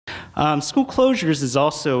School closures is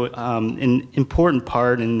also an important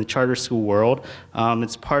part in the charter school world.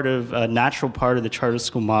 It's part of a natural part of the charter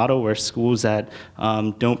school model, where schools that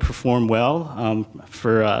don't perform well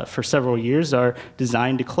for several years are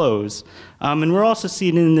designed to close. And we're also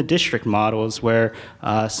seeing it in the district models, where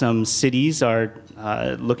some cities are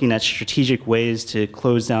looking at strategic ways to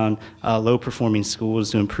close down low-performing schools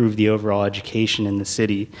to improve the overall education in the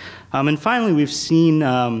city. And finally, we've seen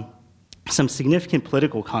some significant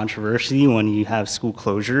political controversy when you have school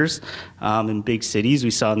closures in big cities.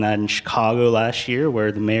 We saw that in Chicago last year,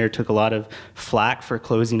 where the mayor took a lot of flack for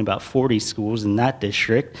closing about 40 schools in that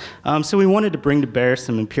district. So we wanted to bring to bear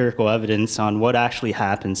some empirical evidence on what actually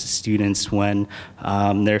happens to students when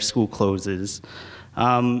their school closes.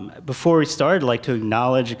 Before we start, I'd like to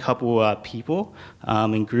acknowledge a couple people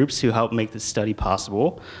and groups who helped make this study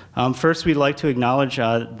possible. First, we'd like to acknowledge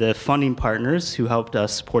the funding partners who helped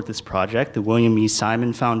us support this project, the William E.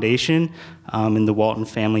 Simon Foundation and the Walton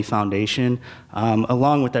Family Foundation,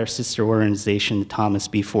 along with our sister organization, the Thomas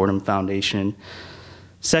B. Fordham Foundation.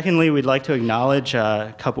 Secondly, we'd like to acknowledge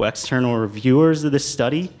a couple external reviewers of this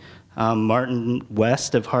study. Martin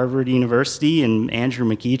West of Harvard University and Andrew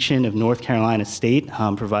McEachin of North Carolina State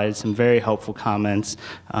provided some very helpful comments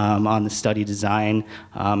on the study design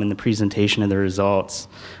and the presentation of the results.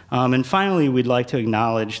 And finally, we'd like to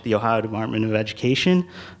acknowledge the Ohio Department of Education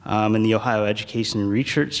and the Ohio Education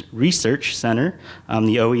Research Center,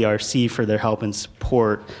 the OERC, for their help and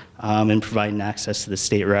support in providing access to the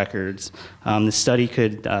state records. The study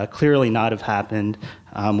could clearly not have happened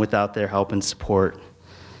without their help and support.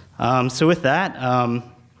 So with that,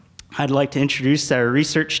 I'd like to introduce our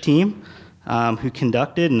research team who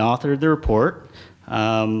conducted and authored the report.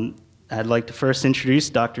 I'd like to first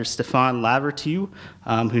introduce Dr. Stephane Lavertu,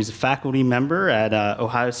 who's a faculty member at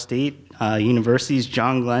Ohio State University's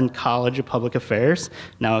John Glenn College of Public Affairs,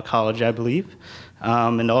 now a college, I believe.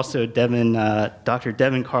 And also Dr.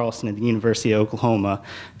 Deven Carlson at the University of Oklahoma.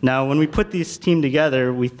 Now, when we put this team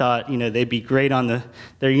together, we thought, they'd be great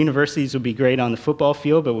their universities would be great on the football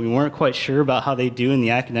field, but we weren't quite sure about how they do in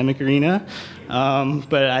the academic arena.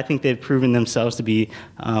 But I think they've proven themselves to be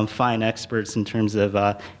fine experts in terms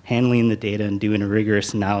of handling the data and doing a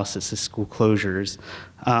rigorous analysis of school closures.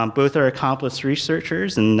 Both are accomplished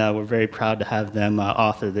researchers, and we're very proud to have them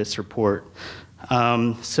author this report.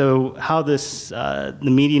 So how the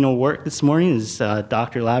meeting will work this morning is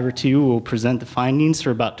Dr. Lavertu will present the findings for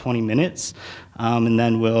about 20 minutes, and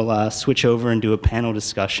then we'll switch over and do a panel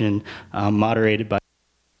discussion moderated by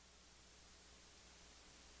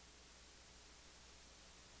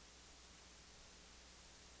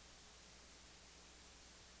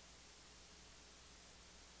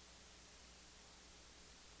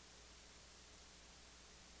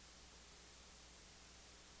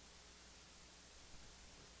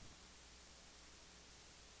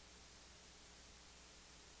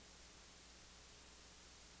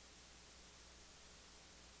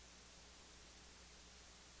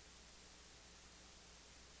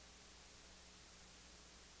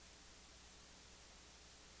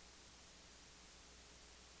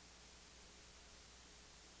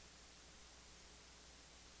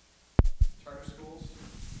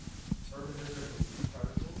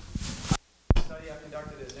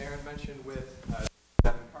with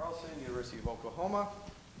Deven Carlson, University of Oklahoma,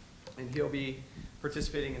 and he'll be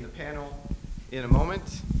participating in the panel in a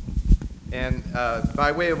moment. And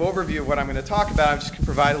by way of overview, what I'm going to talk about, I'm just going to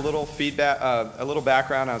provide a little feedback, a little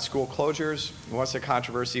background on school closures. What's the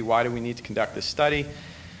controversy? Why do we need to conduct this study?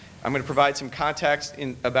 I'm going to provide some context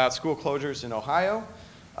about school closures in Ohio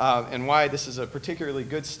and why this is a particularly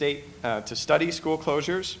good state to study school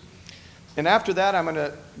closures. And after that, I'm going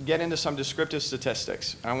to get into some descriptive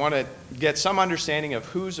statistics. I want to get some understanding of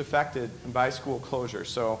who's affected by school closure.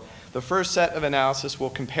 So the first set of analysis will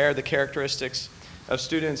compare the characteristics of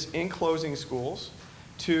students in closing schools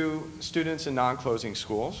to students in non-closing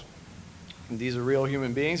schools. And these are real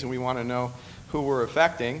human beings, and we want to know who we're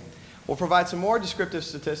affecting. We'll provide some more descriptive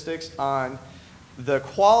statistics on the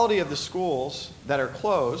quality of the schools that are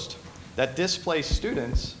closed, that displace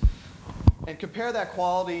students, and compare that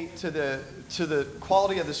quality to the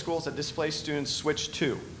quality of the schools that displaced students switch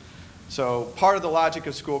to. So part of the logic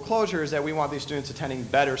of school closure is that we want these students attending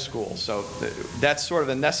better schools. So that's sort of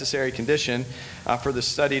a necessary condition for the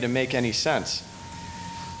study to make any sense.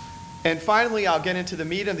 And finally, I'll get into the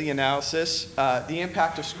meat of the analysis, the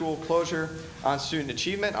impact of school closure on student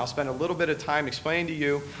achievement. I'll spend a little bit of time explaining to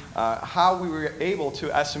you how we were able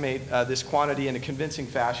to estimate this quantity in a convincing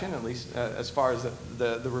fashion, at least as far as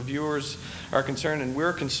the reviewers are concerned and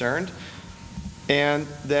we're concerned, and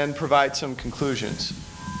then provide some conclusions.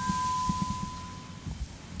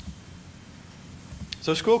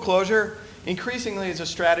 So school closure increasingly is a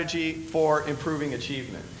strategy for improving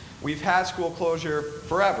achievement. We've had school closure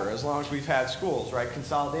forever, as long as we've had schools, right?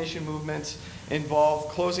 Consolidation movements involve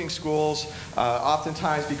closing schools,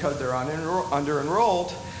 oftentimes because they're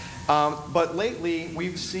under-enrolled. But lately,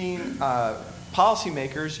 we've seen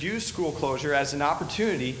policymakers use school closure as an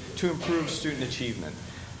opportunity to improve student achievement.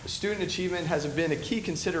 Student achievement has been a key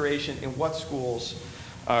consideration in what schools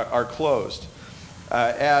are closed.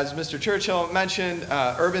 As Mr. Churchill mentioned,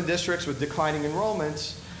 urban districts with declining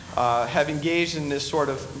enrollments have engaged in this sort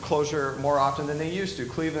of closure more often than they used to.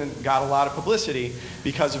 Cleveland got a lot of publicity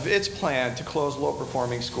because of its plan to close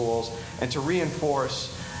low-performing schools and to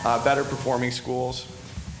reinforce better-performing schools.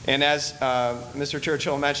 And as Mr.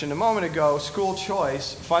 Churchill mentioned a moment ago, school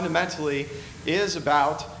choice fundamentally is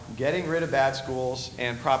about getting rid of bad schools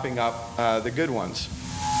and propping up the good ones.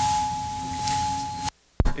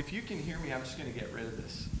 If you can hear me, I'm just going to get rid of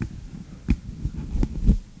this.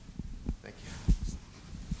 Thank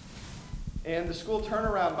you. And the school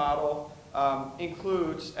turnaround model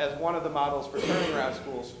includes, as one of the models for turning around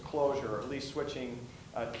schools, closure, or at least switching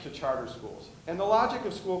to charter schools. And the logic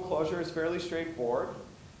of school closure is fairly straightforward.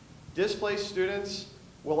 Displaced students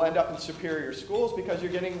will end up in superior schools because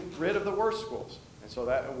you're getting rid of the worst schools. And so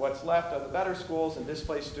that what's left are the better schools, and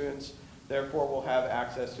displaced students, therefore, will have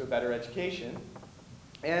access to a better education.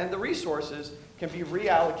 And the resources can be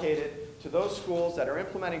reallocated to those schools that are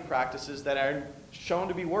implementing practices that are shown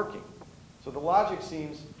to be working. So the logic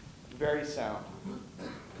seems very sound.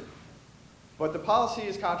 But the policy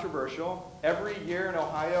is controversial. Every year in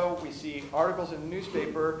Ohio, we see articles in the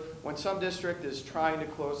newspaper when some district is trying to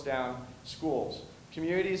close down schools.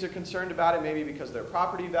 Communities are concerned about it, maybe because their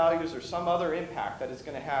property values or some other impact that it's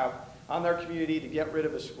going to have on their community to get rid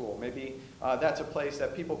of a school. Maybe that's a place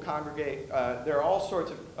that people congregate. There are all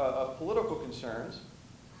sorts of political concerns,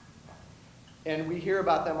 and we hear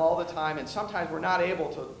about them all the time, and sometimes we're not able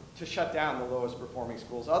to shut down the lowest performing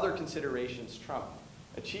schools. Other considerations trump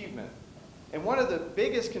achievement. And one of the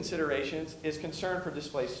biggest considerations is concern for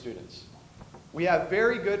displaced students. We have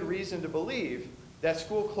very good reason to believe that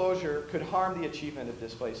school closure could harm the achievement of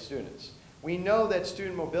displaced students. We know that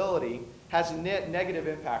student mobility has a negative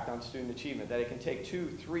impact on student achievement, that it can take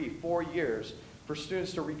 2, 3, 4 years for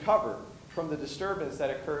students to recover from the disturbance that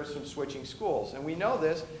occurs from switching schools. And we know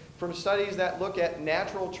this from studies that look at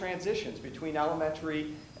natural transitions between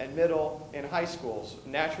elementary and middle and high schools,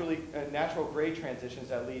 natural grade transitions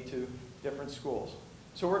that lead to different schools.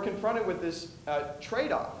 So we're confronted with this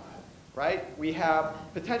trade-off, right? We have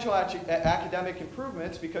potential academic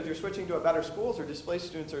improvements because you're switching to a better schools, or displaced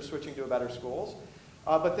students are switching to a better schools.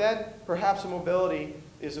 But then perhaps the mobility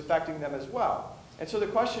is affecting them as well. And so the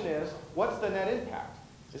question is, what's the net impact?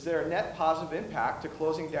 Is there a net positive impact to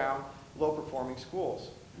closing down low-performing schools?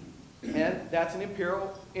 And that's an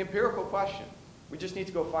empirical question. We just need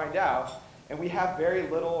to go find out. And we have very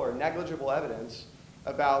little or negligible evidence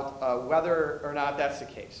about whether or not that's the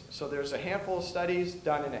case. So there's a handful of studies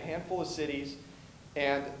done in a handful of cities,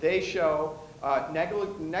 and they show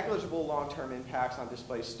negligible long-term impacts on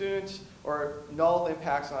displaced students, or null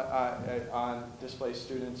impacts on displaced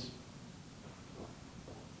students.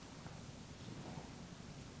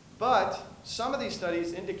 But some of these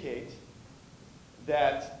studies indicate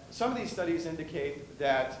that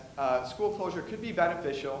school closure could be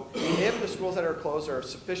beneficial if the schools that are closed are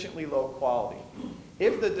sufficiently low quality.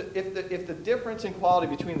 If the difference in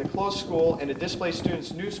quality between the closed school and a displaced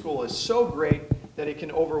student's new school is so great that it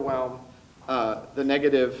can overwhelm the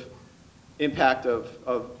negative impact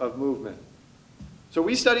of movement. So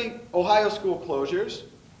we study Ohio school closures,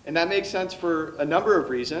 and that makes sense for a number of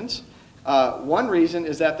reasons. One reason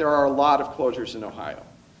is that there are a lot of closures in Ohio.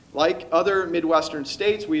 Like other Midwestern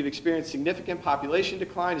states, we've experienced significant population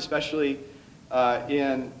decline, especially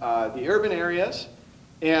in the urban areas.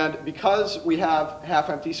 And because we have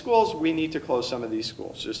half-empty schools, we need to close some of these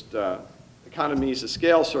schools, just economies of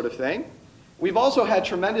scale sort of thing. We've also had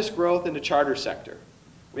tremendous growth in the charter sector.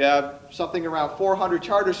 We have something around 400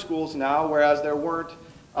 charter schools now, whereas there weren't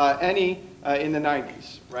any in the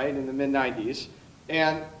 90s, right, in the mid-90s.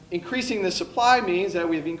 And increasing the supply means that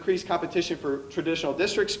we've increased competition for traditional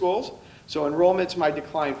district schools, so enrollments might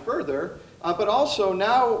decline further. But also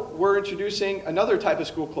now we're introducing another type of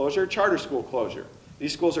school closure, charter school closure.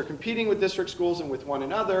 These schools are competing with district schools and with one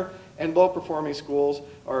another, and low-performing schools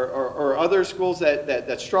or other schools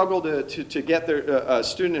that struggle to get their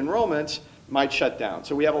student enrollments might shut down.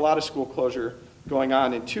 So we have a lot of school closure going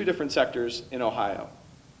on in 2 different sectors in Ohio.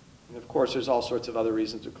 And of course, there's all sorts of other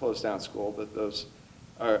reasons to close down school, but those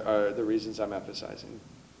are the reasons I'm emphasizing.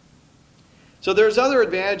 So there's other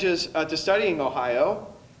advantages to studying Ohio.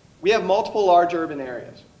 we have multiple large urban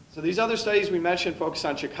areas. So these other studies we mentioned focus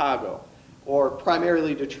on Chicago, or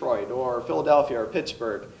primarily Detroit, or Philadelphia, or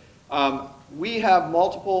Pittsburgh. We have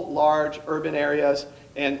multiple large urban areas,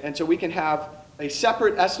 and so we can have a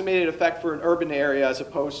separate estimated effect for an urban area as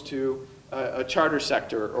opposed to a charter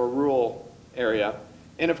sector or rural area.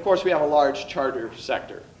 And of course, we have a large charter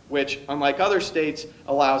sector, which, unlike other states,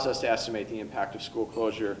 allows us to estimate the impact of school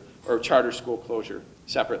closure or charter school closure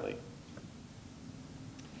separately.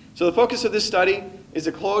 So the focus of this study is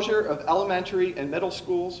the closure of elementary and middle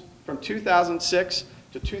schools from 2006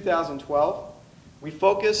 to 2012. We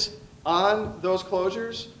focus on those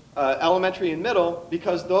closures, elementary and middle,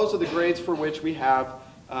 because those are the grades for which we have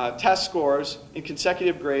test scores in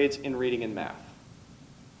consecutive grades in reading and math.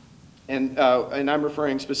 And I'm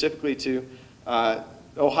referring specifically to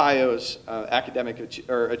Ohio's academic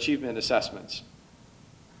achievement assessments.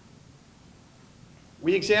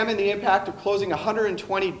 We examined the impact of closing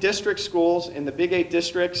 120 district schools in the Big 8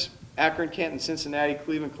 districts: Akron, Canton, Cincinnati,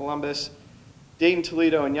 Cleveland, Columbus, Dayton,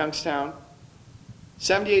 Toledo, and Youngstown.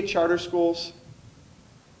 78 charter schools,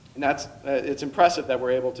 and it's impressive that we're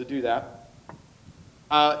able to do that.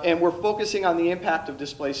 And we're focusing on the impact of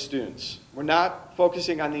displaced students. We're not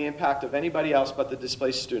focusing on the impact of anybody else but the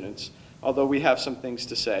displaced students, although we have some things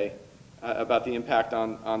to say about the impact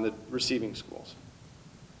on the receiving schools.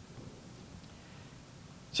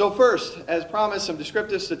 So first, as promised, some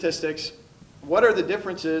descriptive statistics. What are the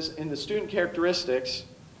differences in the student characteristics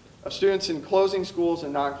of students in closing schools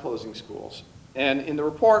and non-closing schools? And in the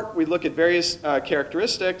report, we look at various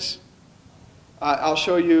characteristics. I'll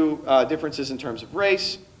show you differences in terms of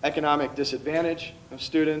race, economic disadvantage of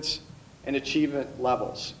students, and achievement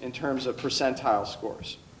levels in terms of percentile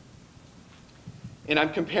scores. And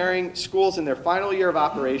I'm comparing schools in their final year of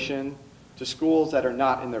operation to schools that are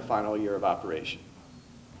not in their final year of operation.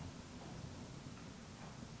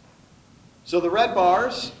 So the red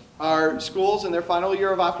bars are schools in their final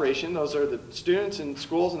year of operation. Those are the students in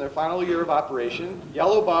schools in their final year of operation.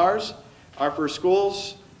 Yellow bars are for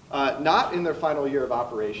schools not in their final year of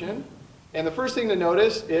operation. And the first thing to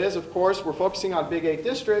notice is, of course, we're focusing on Big 8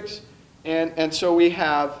 districts, and so we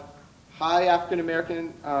have high African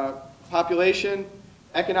American population,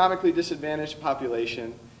 economically disadvantaged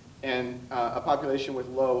population, and a population with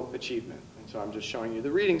low achievement. And so I'm just showing you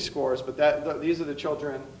the reading scores, but these are the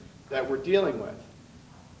children that we're dealing with.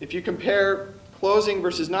 If you compare closing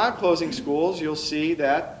versus non-closing schools, you'll see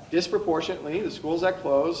that disproportionately the schools that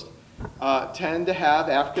closed tend to have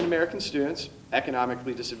African American students,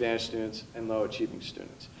 economically disadvantaged students, and low achieving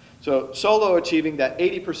students. So low achieving that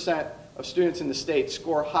 80% of students in the state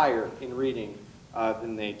score higher in reading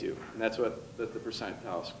than they do. And that's what the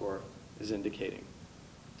percentile score is indicating.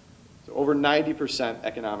 So over 90%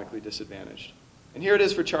 economically disadvantaged. And here it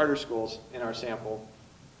is for charter schools in our sample.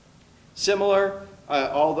 Similar,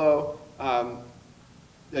 although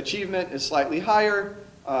achievement is slightly higher,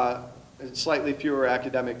 and slightly fewer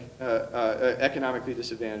economically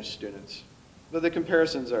disadvantaged students. But the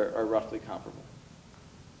comparisons are roughly comparable.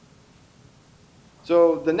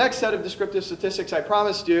 So the next set of descriptive statistics I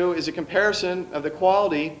promised you is a comparison of the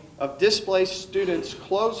quality of displaced students'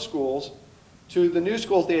 closed schools to the new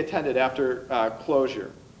schools they attended after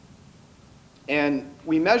closure. And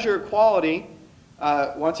we measure quality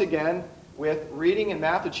once again with reading and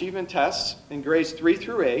math achievement tests in grades 3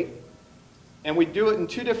 through 8, and we do it in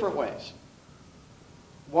two different ways.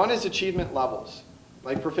 One is achievement levels,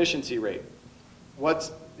 like proficiency rate.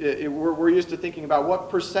 We're used to thinking about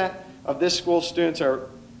what percent of this school's students are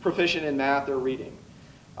proficient in math or reading.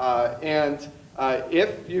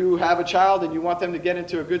 If you have a child and you want them to get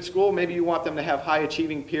into a good school, maybe you want them to have high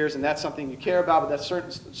achieving peers, and that's something you care about, but that's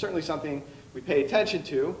certainly something we pay attention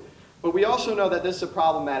to. But we also know that this is a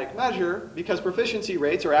problematic measure because proficiency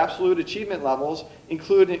rates or absolute achievement levels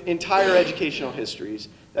include entire educational histories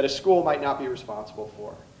that a school might not be responsible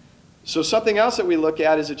for. So something else that we look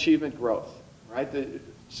at is achievement growth, right?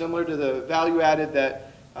 Similar to the value added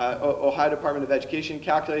that Ohio Department of Education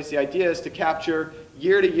calculates, the idea is to capture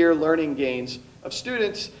year-to-year learning gains of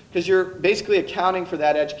students because you're basically accounting for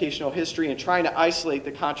that educational history and trying to isolate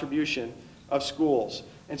the contribution of schools.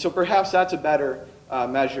 And so perhaps that's a better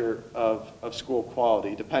measure of school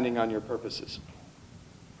quality, depending on your purposes.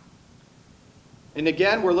 And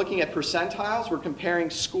again, we're looking at percentiles. We're comparing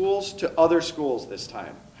schools to other schools this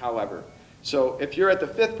time, however. So if you're at the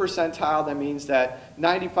 5th percentile, that means that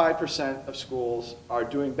 95% of schools are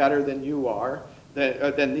doing better than you are,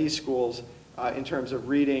 than these schools in terms of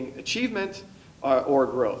reading achievement or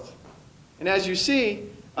growth. And as you see,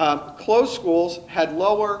 closed schools had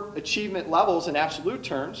lower achievement levels in absolute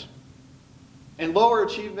terms, and lower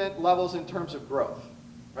achievement levels in terms of growth.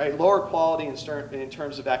 right? Lower quality in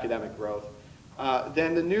terms of academic growth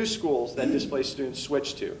than the new schools that displaced students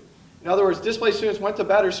switched to. In other words, displaced students went to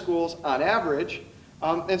better schools on average,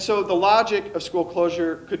 and so the logic of school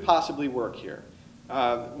closure could possibly work here.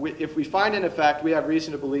 If we find an effect, we have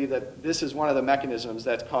reason to believe that this is one of the mechanisms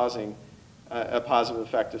that's causing a positive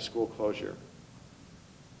effect of school closure.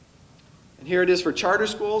 And here it is for charter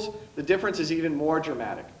schools. The difference is even more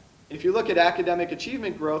dramatic. If you look at academic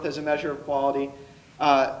achievement growth as a measure of quality,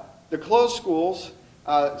 the closed schools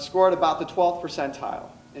scored about the 12th percentile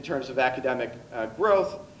in terms of academic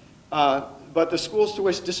growth, but the schools to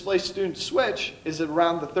which displaced students switch is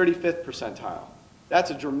around the 35th percentile. That's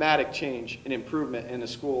a dramatic change in improvement in the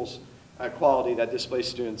school's quality that displaced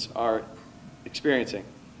students are experiencing.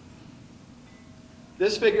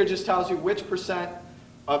 This figure just tells you which percent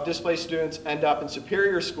of displaced students end up in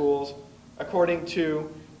superior schools according to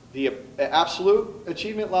the absolute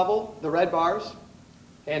achievement level, the red bars,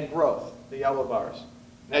 and growth, the yellow bars.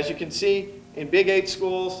 And as you can see, in Big 8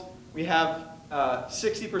 schools, we have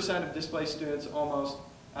 60% of displaced students almost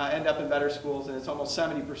end up in better schools, and it's almost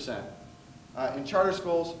 70%. In charter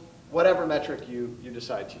schools, whatever metric you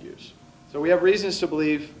decide to use. So we have reasons to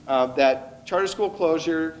believe that charter school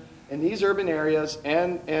closure in these urban areas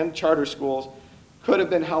and charter schools could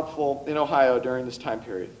have been helpful in Ohio during this time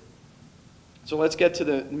period. So let's get to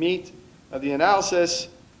the meat of the analysis.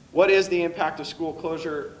 What is the impact of school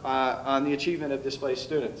closure on the achievement of displaced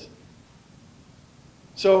students?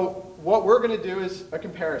 So what we're going to do is a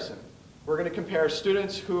comparison. We're going to compare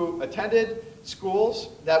students who attended schools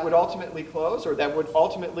that would ultimately close, or that would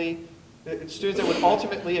ultimately, students that would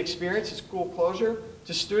ultimately experience a school closure,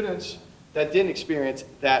 to students that didn't experience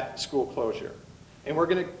that school closure. And we're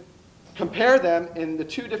going to compare them in the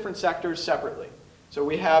two different sectors separately. So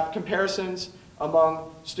we have comparisons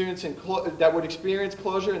among students that would experience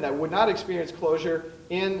closure and that would not experience closure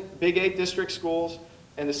in Big 8 district schools,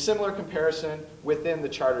 and a similar comparison within the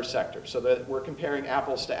charter sector, so that we're comparing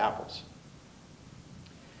apples to apples.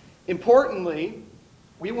 Importantly,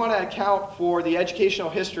 we want to account for the educational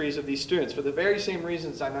histories of these students for the very same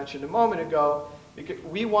reasons I mentioned a moment ago, because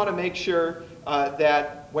we want to make sure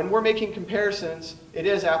that when we're making comparisons, it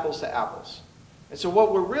is apples to apples. And so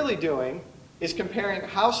what we're really doing is comparing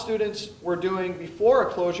how students were doing before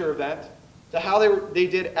a closure event to how they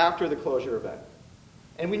did after the closure event.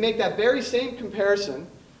 And we make that very same comparison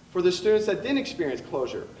for the students that didn't experience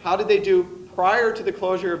closure. How did they do prior to the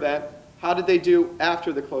closure event? How did they do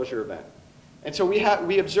after the closure event? And so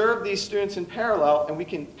we observe these students in parallel, and we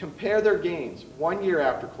can compare their gains 1 year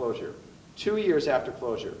after closure, 2 years after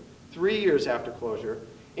closure, 3 years after closure,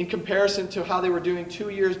 in comparison to how they were doing 2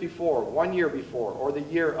 years before, 1 year before, or the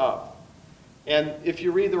year of. And if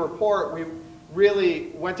you read the report, we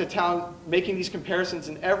really went to town making these comparisons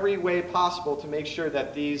in every way possible to make sure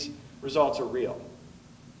that these results are real.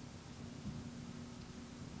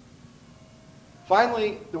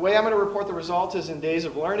 Finally, the way I'm going to report the results is in days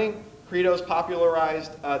of learning. Credo's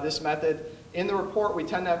popularized this method. In the report, we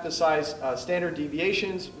tend to emphasize standard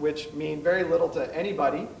deviations, which mean very little to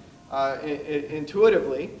anybody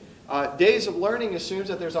intuitively. Days of learning assumes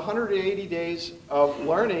that there's 180 days of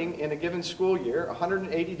learning in a given school year,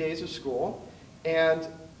 180 days of school, and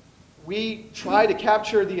we try to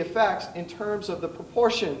capture the effects in terms of the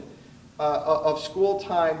proportion of school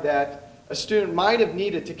time that a student might have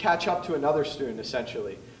needed to catch up to another student,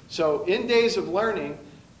 essentially. So in days of learning,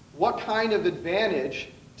 what kind of advantage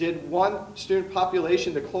did one student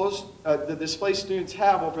population, the displaced students,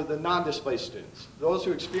 have over the non-displaced students, those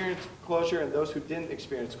who experienced closure and those who didn't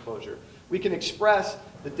experience closure? We can express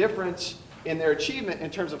the difference in their achievement in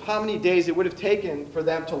terms of how many days it would have taken for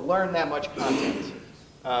them to learn that much content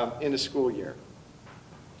in a school year.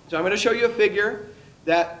 So I'm going to show you a figure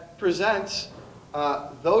that presents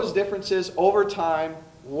those differences over time,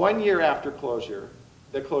 1 year after closure,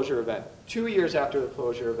 the closure event, 2 years after the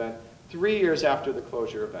closure event, 3 years after the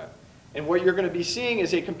closure event. And what you're going to be seeing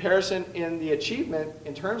is a comparison in the achievement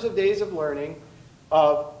in terms of days of learning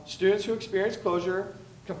of students who experienced closure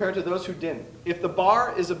compared to those who didn't. If the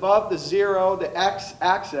bar is above the 0, the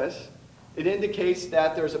x-axis, it indicates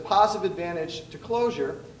that there's a positive advantage to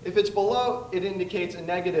closure. If it's below, it indicates a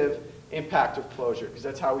negative impact of closure, because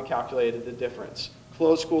that's how we calculated the difference.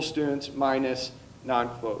 Closed school students minus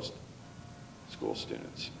non-closed school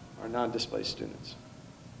students, or non-displaced students.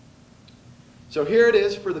 So here it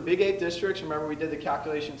is for the Big 8 districts. Remember, we did the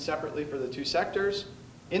calculation separately for the two sectors.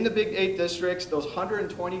 In the Big 8 districts, those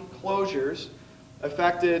 120 closures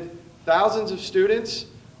affected thousands of students,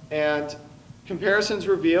 and comparisons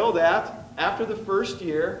reveal that after the first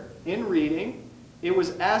year in reading, it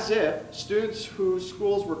was as if students whose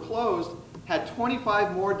schools were closed had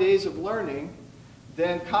 25 more days of learning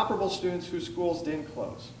than comparable students whose schools didn't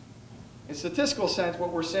close. In statistical sense,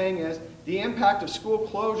 what we're saying is the impact of school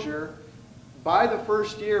closure by the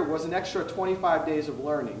first year was an extra 25 days of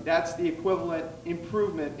learning. That's the equivalent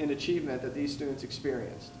improvement in achievement that these students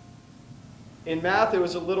experienced. In math, it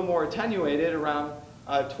was a little more attenuated, around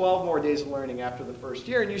 12 more days of learning after the first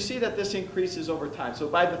year, and you see that this increases over time. So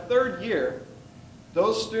by the third year,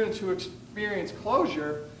 those students who experienced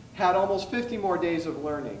closure had almost 50 more days of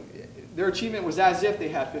learning. Their achievement was as if they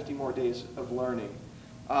had 50 more days of learning.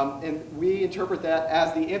 And we interpret that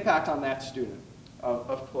as the impact on that student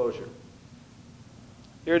of closure.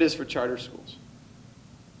 Here it is for charter schools.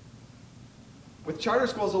 With charter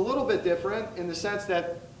schools, a little bit different in the sense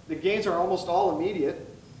that the gains are almost all immediate,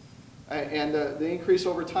 and the increase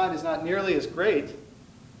over time is not nearly as great.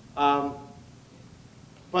 But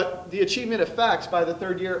the achievement effects by the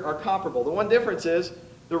third year are comparable. The one difference is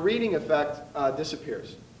the reading effect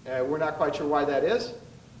disappears. We're not quite sure why that is,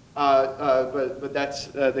 but that's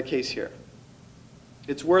the case here.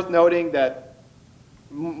 It's worth noting that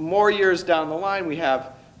more years down the line, we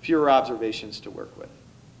have fewer observations to work with.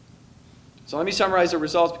 So let me summarize the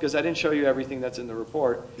results because I didn't show you everything that's in the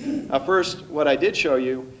report. First, what I did show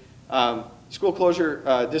you, school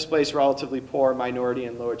closure displaced relatively poor minority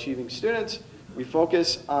and low achieving students. We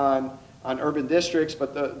focus on urban districts,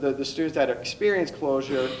 but the students that experienced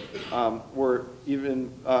closure were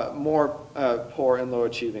even more poor and low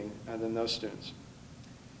achieving than those students.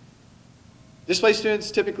 Displaced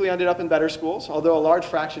students typically ended up in better schools, although a large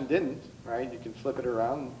fraction didn't, right? You can flip it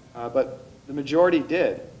around, but the majority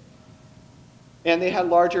did. And they had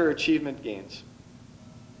larger achievement gains.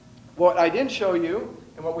 What I didn't show you,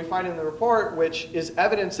 and what we find in the report, which is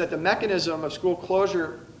evidence that the mechanism of school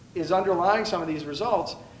closure is underlying some of these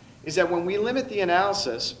results, is that when we limit the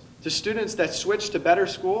analysis to students that switched to better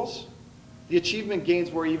schools, the achievement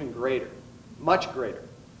gains were even greater, much greater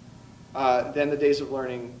than the days of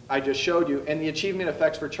learning I just showed you. And the achievement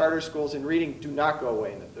effects for charter schools in reading do not go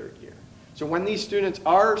away in the third year. So when these students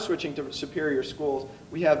are switching to superior schools,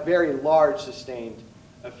 we have very large sustained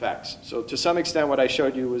effects. So to some extent, what I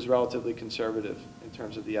showed you was relatively conservative in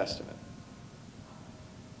terms of the estimate.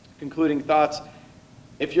 Concluding thoughts.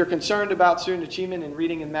 If you're concerned about student achievement in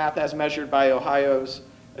reading and math as measured by Ohio's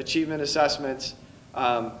achievement assessments,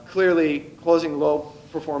 clearly closing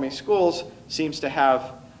low-performing schools seems to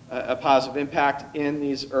have a positive impact in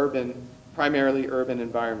these primarily urban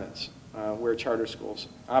environments where charter schools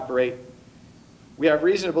operate. We have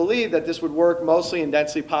reason to believe that this would work mostly in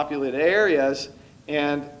densely populated areas,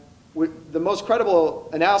 and the most credible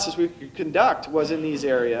analysis we could conduct was in these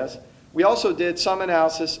areas. We also did some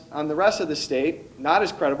analysis on the rest of the state, not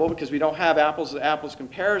as credible because we don't have apples-to-apples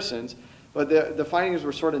comparisons, but the findings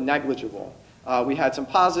were sort of negligible. We had some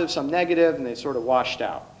positive, some negative, and they sort of washed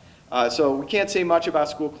out. So we can't say much about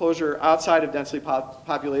school closure outside of densely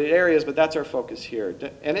populated areas, but that's our focus here.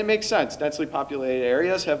 And it makes sense. Densely populated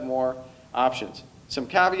areas have more options. Some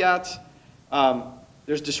caveats.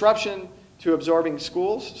 There's disruption to absorbing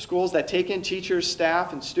schools that take in teachers,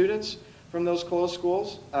 staff, and students from those closed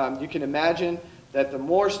schools. You can imagine that the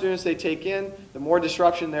more students they take in, the more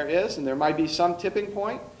disruption there is, and there might be some tipping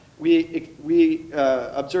point. We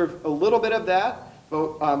observe a little bit of that,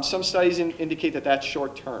 but some studies indicate that that's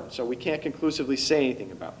short term, so we can't conclusively say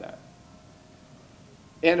anything about that.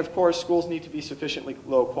 And of course, schools need to be sufficiently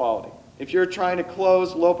low quality. If you're trying to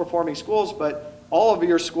close low-performing schools, but all of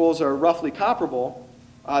your schools are roughly comparable,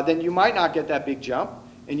 then you might not get that big jump,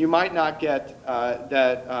 and you might not get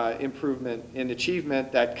that improvement in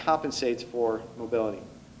achievement that compensates for mobility.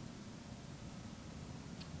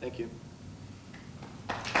 Thank you.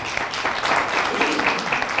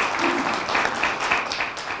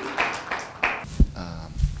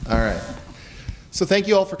 All right. So thank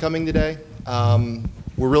you all for coming today.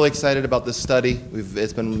 We're really excited about this study.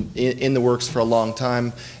 It's been in the works for a long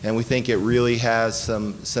time, and we think it really has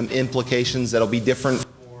some implications that'll be different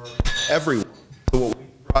for everyone. So what we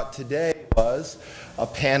brought today was a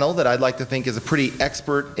panel that I'd like to think is a pretty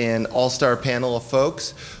expert and all-star panel of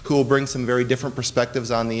folks who will bring some very different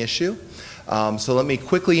perspectives on the issue. So let me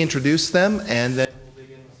quickly introduce them, and then we'll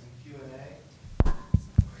begin with some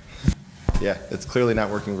Q&A. Yeah, it's clearly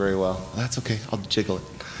not working very well. That's okay, I'll jiggle it.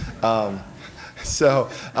 So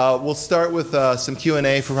we'll start with some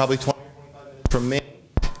Q&A for probably 20 or 25 minutes from me,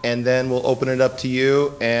 and then we'll open it up to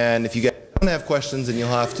you. And if you guys don't have questions, then you'll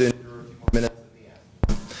have to endure a few more minutes at the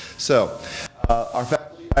end. So our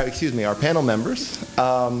panel members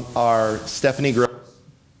are Stephane Groce,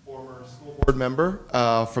 former school board member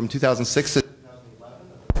from 2006 to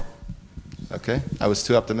 2011. Okay, I was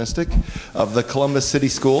too optimistic. Of the Columbus City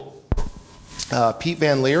School. Piet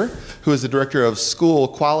van Lier, who is the Director of School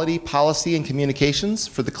Quality, Policy, and Communications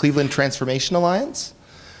for the Cleveland Transformation Alliance.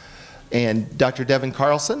 And Dr. Deven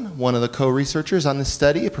Carlson, one of the co-researchers on this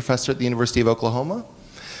study, a professor at the University of Oklahoma.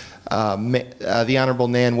 The Honorable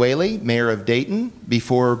Nan Whaley, Mayor of Dayton.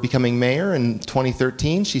 Before becoming mayor in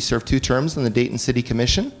 2013, she served 2 terms on the Dayton City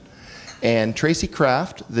Commission. And Tracie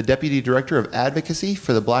Craft, the Deputy Director of Advocacy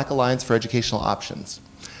for the Black Alliance for Educational Options.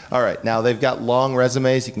 All right, now they've got long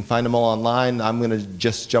resumes. You can find them all online. I'm going to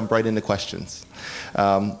just jump right into questions.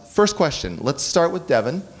 First question, let's start with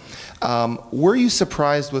Deven. Were you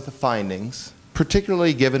surprised with the findings,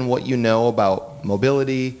 particularly given what you know about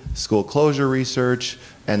mobility, school closure research,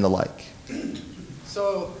 and the like?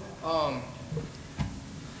 So,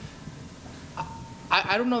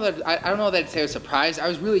 I don't know that I'd say I was surprised. I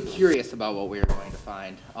was really curious about what we were going to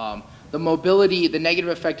find. The mobility, the negative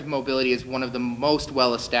effect of mobility is one of the most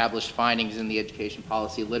well-established findings in the education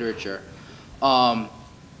policy literature. But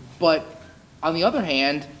on the other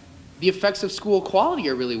hand, the effects of school quality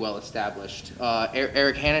are really well established.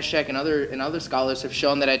 Eric Hanishek and other scholars have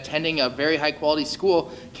shown that attending a very high quality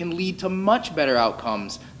school can lead to much better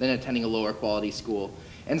outcomes than attending a lower quality school.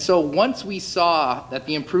 And so once we saw that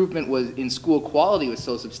the improvement in school quality was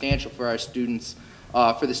so substantial for our students,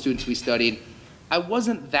 for the students we studied, I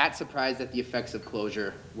wasn't that surprised that the effects of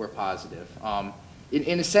closure were positive.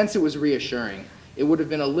 In a sense, it was reassuring. It would have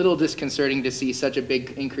been a little disconcerting to see such a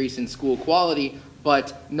big increase in school quality,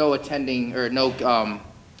 but no attending or no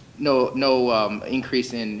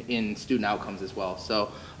increase in student outcomes as well.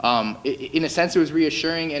 So in a sense, it was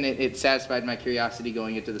reassuring, and it satisfied my curiosity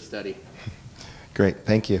going into the study. Great,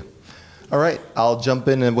 thank you. All right, I'll jump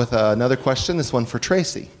in with another question, this one for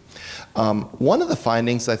Tracie. One of the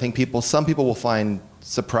findings I think some people will find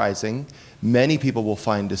surprising, many people will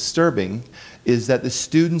find disturbing, is that the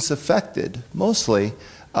students affected mostly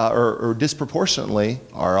or disproportionately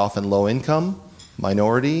are often low income,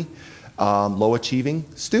 minority, low achieving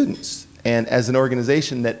students. And as an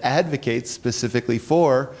organization that advocates specifically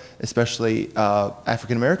for, especially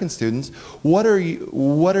African American students, what are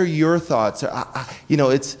your thoughts? You know,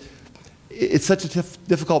 it's such a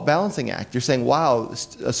difficult balancing act. You're saying, wow,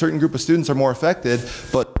 a certain group of students are more affected,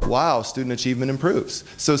 but wow, student achievement improves.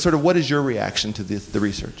 So sort of what is your reaction to the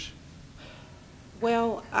research?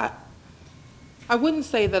 Well, I wouldn't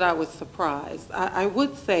say that I was surprised. I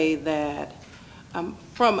would say that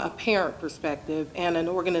from a parent perspective and an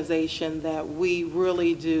organization that we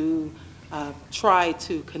really do try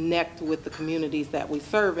to connect with the communities that we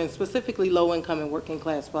serve, and specifically low-income and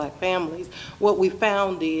working-class Black families, what we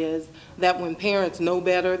found is that when parents know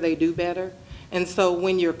better, they do better. And so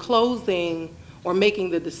when you're closing or making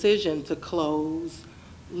the decision to close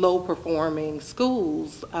low-performing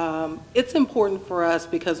schools, it's important for us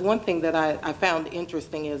because one thing that I found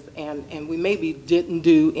interesting is, and we maybe didn't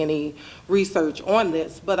do any research on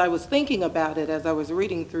this, but I was thinking about it as I was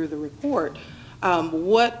reading through the report,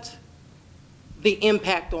 what the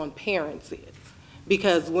impact on parents is.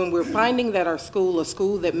 Because when we're finding that our school, a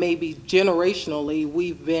school that maybe generationally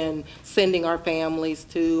we've been sending our families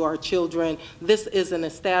to, our children, this is an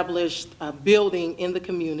established building in the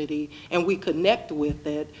community and we connect with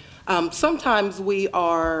it, sometimes we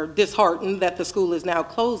are disheartened that the school is now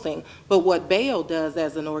closing, but what BAO does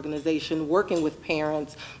as an organization working with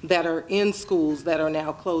parents that are in schools that are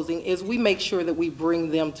now closing is we make sure that we bring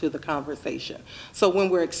them to the conversation. So when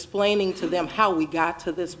we're explaining to them how we got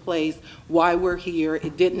to this place, why we're here,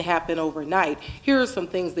 it didn't happen overnight, here are some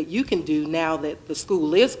things that you can do now that the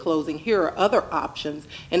school is closing, here are other options,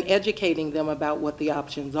 and educating them about what the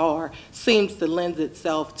options are seems to lend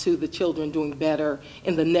itself to the children doing better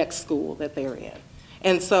in the next school that they're in.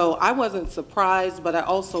 And so I wasn't surprised, but I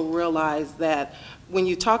also realized that when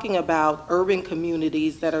you're talking about urban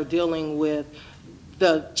communities that are dealing with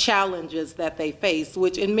the challenges that they face,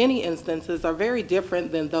 which in many instances are very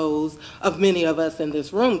different than those of many of us in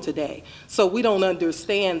this room today. So we don't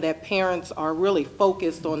understand that parents are really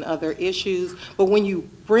focused on other issues, but when you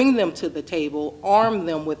bring them to the table, arm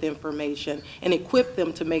them with information, and equip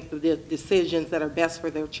them to make the decisions that are best for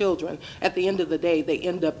their children, at the end of the day, they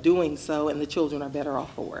end up doing so, and the children are better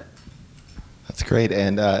off for it. That's great,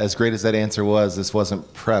 and as great as that answer was, this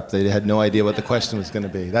wasn't prepped. They had no idea what the question was going to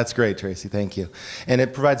be. That's great, Tracie, thank you. And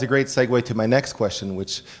it provides a great segue to my next question,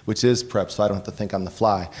 which is prepped, so I don't have to think on the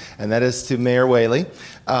fly, and that is to Mayor Whaley.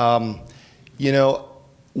 You know,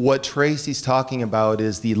 what Tracie's talking about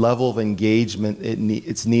is the level of engagement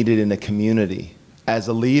it's needed in a community. As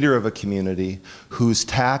a leader of a community who's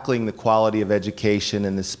tackling the quality of education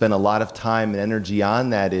and has spent a lot of time and energy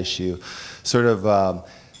on that issue, sort of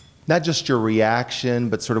not just your reaction,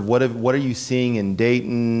 but sort of what are you seeing in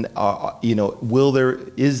Dayton? You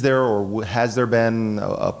know, is there or has there been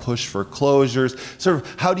a push for closures? Sort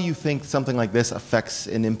of, how do you think something like this affects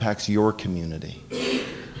and impacts your community?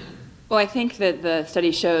 Well, I think that the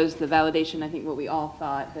study shows the validation. I think what we all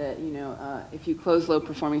thought, that, you know, if you close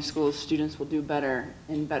low-performing schools, students will do better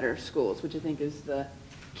in better schools, which I think is the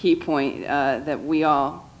key point that we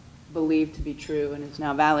all believe to be true and is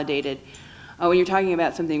now validated. When you're talking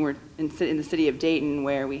about something we're in the city of Dayton,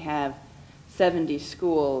 where we have 70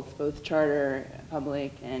 schools, both charter,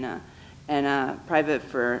 public, and private,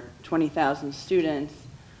 for 20,000 students,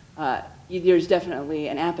 there's definitely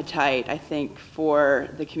an appetite, I think, for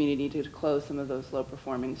the community to close some of those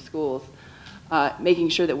low-performing schools. Making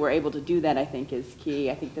sure that we're able to do that, I think, is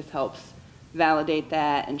key. I think this helps validate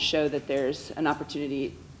that and show that there's an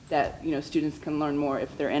opportunity that, you know, students can learn more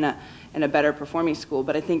if they're in a better performing school.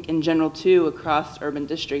 But I think in general, too, across urban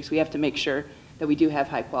districts, we have to make sure that we do have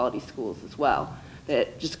high-quality schools as well.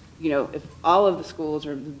 That just, you know, if all of the schools,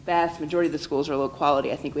 or the vast majority of the schools, are low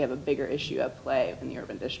quality, I think we have a bigger issue at play in the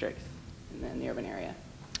urban districts and in the urban area.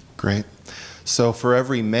 Great. So for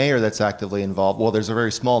every mayor that's actively involved, well, there's a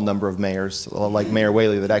very small number of mayors, like Mayor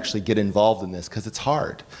Whaley, that actually get involved in this because it's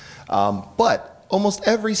hard. But almost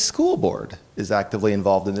every school board is actively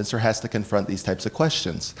involved in this or has to confront these types of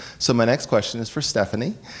questions. So my next question is for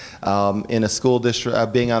Stephanie. In a school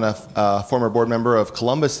district, being on a former board member of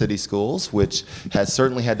Columbus City Schools, which has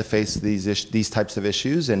certainly had to face these types of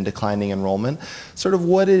issues and declining enrollment, sort of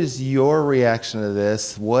what is your reaction to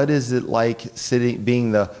this? What is it like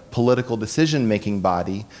being the political decision-making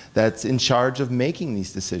body that's in charge of making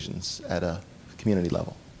these decisions at a community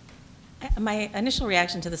level? My initial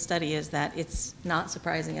reaction to the study is that it's not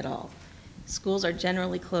surprising at all. Schools are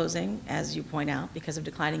generally closing, as you point out, because of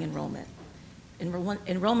declining enrollment.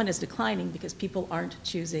 Enrollment is declining because people aren't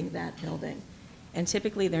choosing that building. And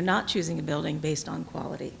typically, they're not choosing a building based on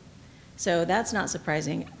quality. So that's not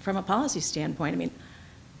surprising. From a policy standpoint, I mean,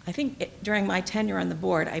 I think during my tenure on the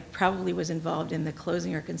board, I probably was involved in the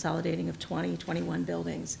closing or consolidating of 20, 21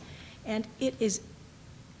 buildings. And it is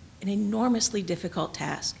an enormously difficult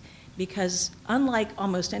task, because unlike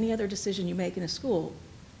almost any other decision you make in a school,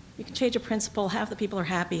 you can change a principal, half the people are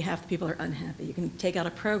happy, half the people are unhappy. You can take out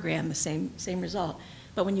a program, the same result.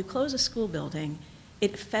 But when you close a school building,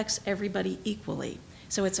 it affects everybody equally.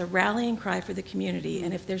 So it's a rallying cry for the community,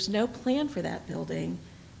 and if there's no plan for that building,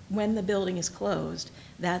 when the building is closed,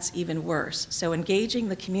 that's even worse. So engaging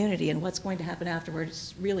the community and what's going to happen afterwards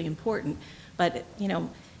is really important. But, you know,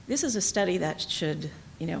 this is a study that should,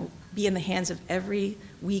 you know, be in the hands of every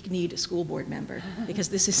weak-kneed school board member, because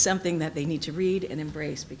this is something that they need to read and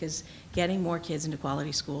embrace, because getting more kids into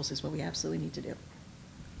quality schools is what we absolutely need to do.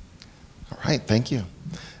 All right, thank you.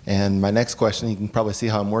 And my next question, you can probably see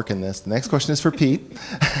how I'm working this. The next question is for Piet.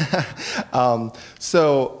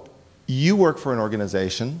 So you work for an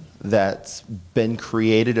organization that's been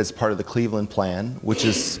created as part of the Cleveland Plan, which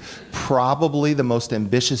is probably the most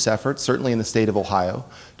ambitious effort, certainly in the state of Ohio,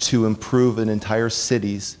 to improve an entire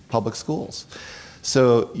city's public schools.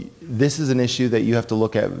 So this is an issue that you have to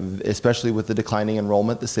look at, especially with the declining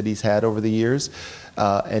enrollment the city's had over the years.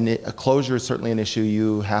 And a closure is certainly an issue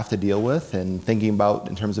you have to deal with, and thinking about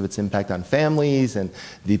in terms of its impact on families and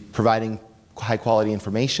the providing high quality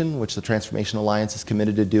information, which the Transformation Alliance is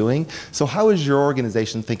committed to doing. So how is your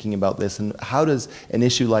organization thinking about this, and how does an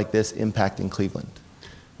issue like this impact in Cleveland?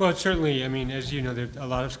 Well, certainly, I mean, as you know, there a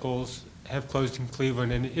lot of schools have closed in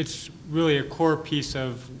Cleveland, and it's really a core piece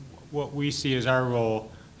of what we see as our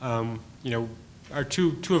role. You know, our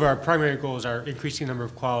two of our primary goals are increasing the number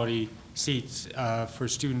of quality seats for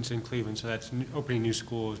students in Cleveland, so that's opening new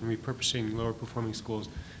schools and repurposing lower performing schools,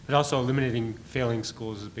 but also eliminating failing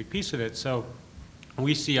schools is a big piece of it. So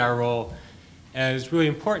we see our role as really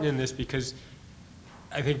important in this, because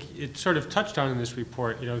I think it's sort of touched on in this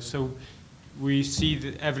report, you know, so we see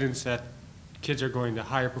the evidence that kids are going to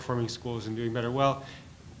higher performing schools and doing better. Well,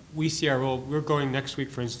 we see our role, we're going next week,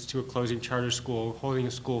 for instance, to a closing charter school, holding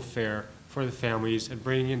a school fair for the families, and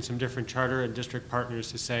bringing in some different charter and district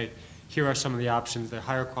partners to say, here are some of the options, the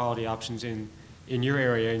higher quality options in your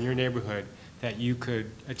area, in your neighborhood, that you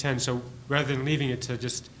could attend. So rather than leaving it to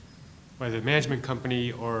just whether the management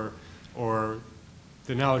company or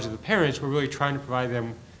the knowledge of the parents, we're really trying to provide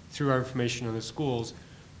them through our information on the schools,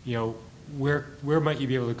 you know, where might you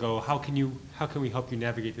be able to go? How can we help you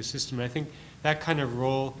navigate the system? And I think that kind of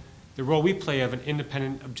role, the role we play of an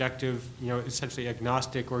independent, objective, you know, essentially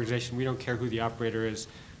agnostic organization, we don't care who the operator is,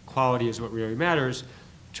 quality is what really matters,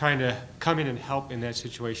 trying to come in and help in that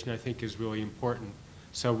situation, I think, is really important.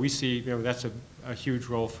 So we see, that's a huge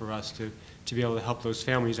role for us to be able to help those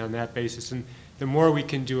families on that basis. And the more we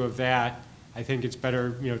can do of that, I think it's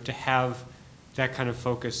better, to have that kind of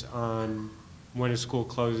focus on when a school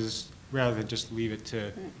closes rather than just leave it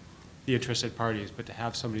to the interested parties, but to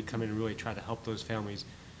have somebody come in and really try to help those families,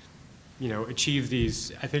 achieve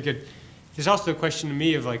these. I think there's also the question to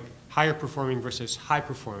me of like higher performing versus high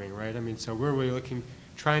performing, right? I mean, so we're really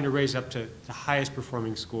trying to raise up to the highest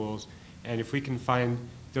performing schools, and if we can find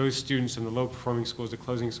those students in the low performing schools, the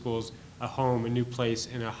closing schools, a home, a new place,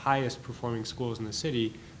 in the highest performing schools in the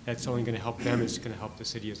city, that's only going to help them, it's going to help the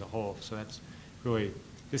city as a whole. So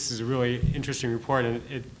this is a really interesting report, and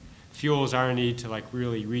it fuels our need to like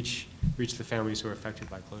really reach the families who are affected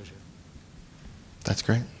by closure. That's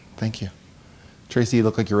great. Thank you. Tracie, you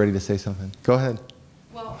look like you're ready to say something. Go ahead.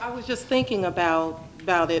 Well, I was just thinking about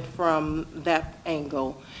it from that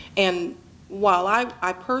angle. And while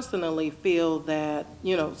I personally feel that,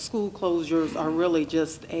 school closures are really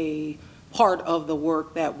just a part of the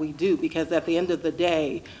work that we do, because at the end of the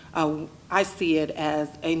day, I see it as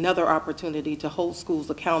another opportunity to hold schools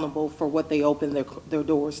accountable for what they open their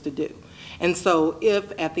doors to do. And so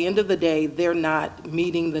if at the end of the day they're not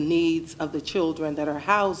meeting the needs of the children that are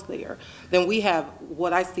housed there, then we have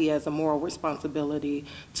what I see as a moral responsibility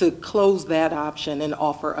to close that option and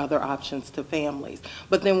offer other options to families.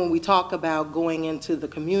 But then when we talk about going into the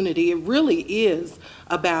community, it really is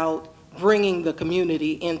about bringing the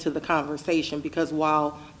community into the conversation, because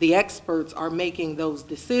while the experts are making those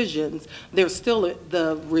decisions, there's still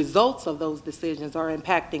the results of those decisions are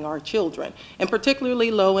impacting our children, and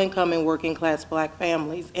particularly low-income and working-class Black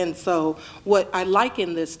families. And so what I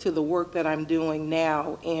liken this to the work that I'm doing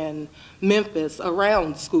now in Memphis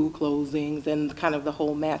around school closings and kind of the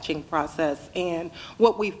whole matching process. And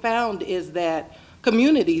what we found is that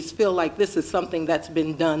communities feel like this is something that's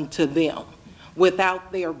been done to them,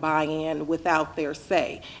 without their buy-in, without their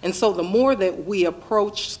say. And so the more that we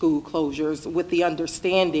approach school closures with the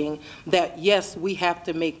understanding that, yes, we have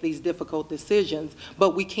to make these difficult decisions,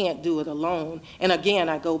 but we can't do it alone. And again,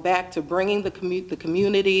 I go back to bringing the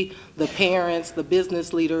community, the parents, the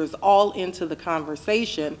business leaders, all into the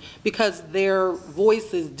conversation, because their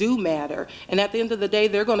voices do matter. And at the end of the day,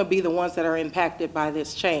 they're going to be the ones that are impacted by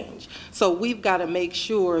this change. So we've got to make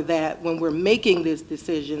sure that when we're making these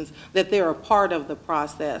decisions, that they're a part of the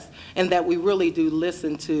process, and that we really do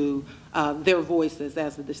listen to their voices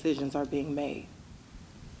as the decisions are being made.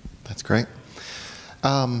 That's great.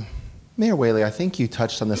 Mayor Whaley, I think you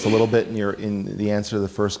touched on this a little bit in the answer to the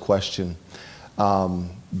first question.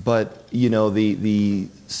 But the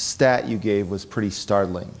stat you gave was pretty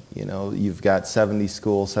startling. You've got 70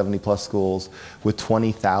 schools, 70 plus schools with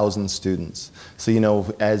 20,000 students.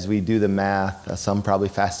 So as we do the math, some probably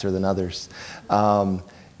faster than others.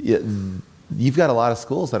 You've got a lot of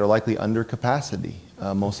schools that are likely under capacity,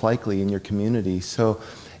 most likely in your community. So,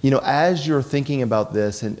 as you're thinking about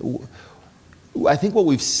this, and I think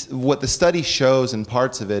what the study shows in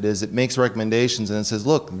parts of it is it makes recommendations and it says,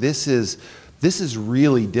 look, this is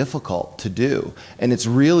really difficult to do, and it's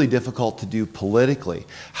really difficult to do politically.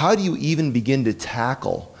 How do you even begin to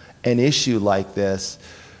tackle an issue like this?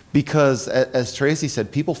 Because, as Tracie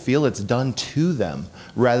said, people feel it's done to them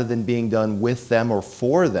rather than being done with them or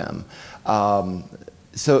for them.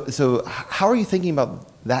 So how are you thinking about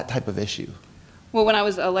that type of issue? Well, when I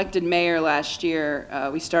was elected mayor last year,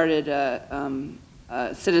 we started a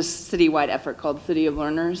citywide effort called City of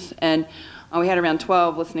Learners, and we had around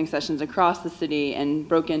 12 listening sessions across the city and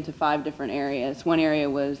broke into 5 different areas. One area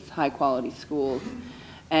was high-quality schools,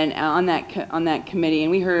 and on that committee,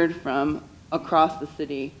 and we heard from across the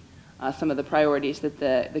city some of the priorities that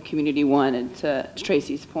the community wanted, to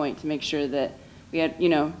Tracie's point, to make sure that we had,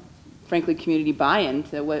 frankly, community buy-in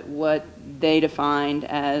to what they defined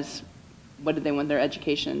as what did they want their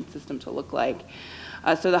education system to look like.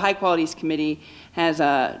 So the High Qualities Committee has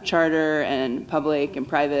a charter and public and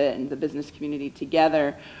private and the business community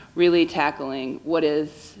together, really tackling what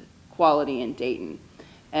is quality in Dayton.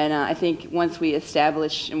 And I think once we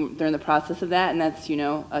establish, and they're in the process of that, and that's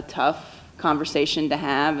a tough conversation to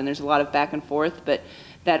have, and there's a lot of back and forth, but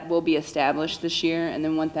that will be established this year. And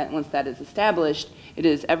then once that is established,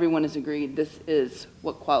 everyone has agreed this is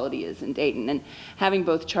what quality is in Dayton. And having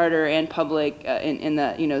both charter and public in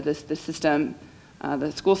the system,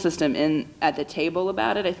 the school system at the table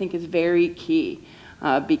about it, I think is very key,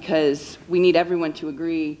 because we need everyone to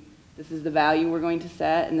agree this is the value we're going to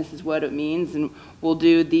set and this is what it means, and we'll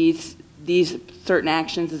do these certain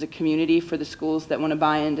actions as a community for the schools that want to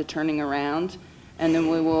buy into turning around, and then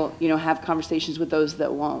we will have conversations with those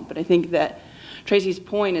that won't. But I think that Tracie's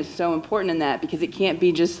point is so important in that, because it can't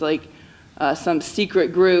be just like some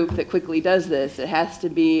secret group that quickly does this. It has to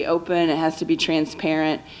be open, it has to be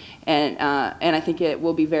transparent, and I think it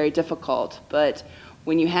will be very difficult. But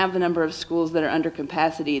when you have the number of schools that are under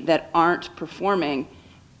capacity that aren't performing,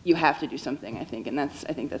 you have to do something, I think, and I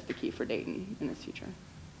think that's the key for Dayton in its future.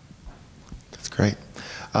 That's great.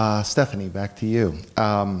 Stephanie, back to you.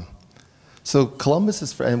 So Columbus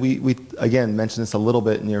is, and we again mentioned this a little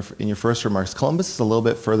bit in your first remarks, Columbus is a little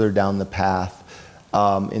bit further down the path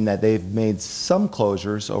in that they've made some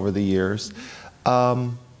closures over the years.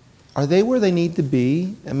 Are they where they need to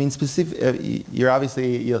be? I mean, you're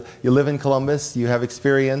obviously, you live in Columbus, you have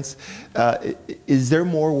experience. Is there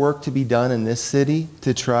more work to be done in this city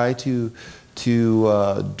to try to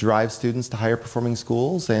drive students to higher performing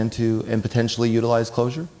schools and potentially utilize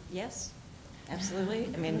closure? Yes, absolutely.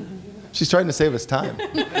 I mean, she's trying to save us time.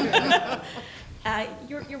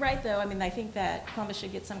 You're right, though. I mean, I think that Columbus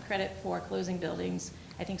should get some credit for closing buildings.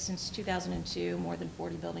 I think since 2002, more than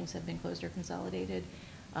 40 buildings have been closed or consolidated.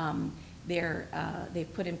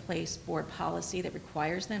 They've put in place board policy that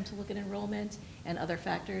requires them to look at enrollment and other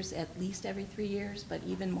factors at least every 3 years, but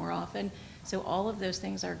even more often. So all of those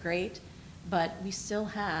things are great, but we still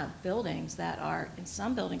have buildings that are, in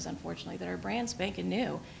some buildings, unfortunately, that are brand spanking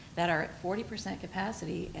new, that are at 40%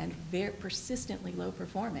 capacity and very persistently low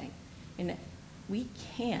performing. And we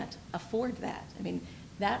can't afford that. I mean,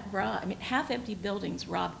 half-empty buildings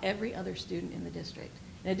rob every other student in the district,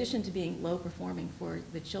 in addition to being low performing for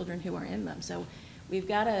the children who are in them. So we've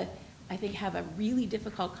got to, I think, have a really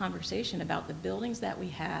difficult conversation about the buildings that we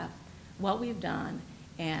have, what we've done,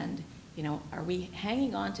 and are we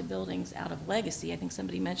hanging on to buildings out of legacy? I think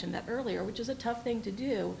somebody mentioned that earlier, which is a tough thing to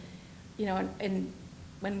do. And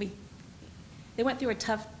when they went through a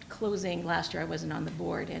tough closing last year, I wasn't on the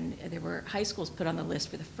board, and there were high schools put on the list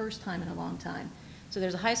for the first time in a long time. So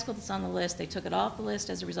there's a high school that's on the list. They took it off the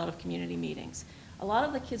list as a result of community meetings. A lot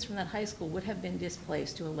of the kids from that high school would have been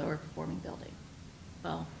displaced to a lower performing building.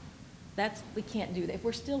 Well, we can't do that. If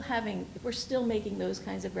we're still making those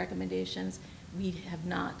kinds of recommendations, we have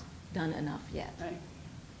not done enough yet. Right.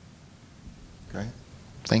 Great,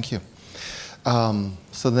 thank you.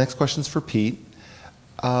 So the next question is for Pete.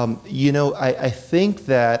 I think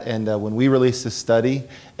that, and when we released this study,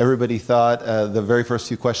 everybody thought the very first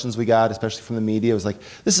few questions we got, especially from the media, was like,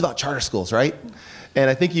 this is about charter schools, right? And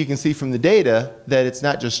I think you can see from the data that it's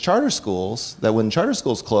not just charter schools, that when charter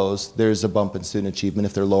schools close, there's a bump in student achievement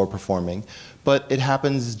if they're lower performing, but it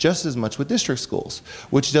happens just as much with district schools,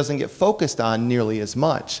 which doesn't get focused on nearly as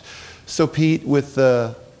much. So Pete,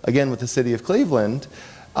 again, with the city of Cleveland,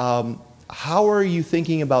 how are you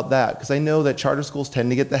thinking about that? Because I know that charter schools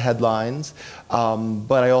tend to get the headlines,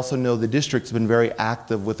 but I also know the district's been very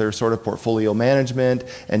active with their sort of portfolio management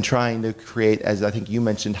and trying to create, as I think you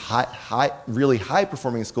mentioned, really high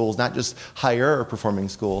performing schools, not just higher performing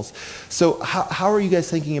schools. So how are you guys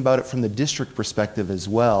thinking about it from the district perspective as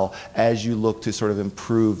well as you look to sort of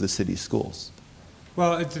improve the city's schools?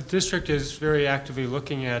 Well, the district is very actively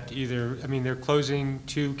looking at they're closing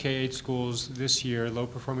 2 K-8 schools this year,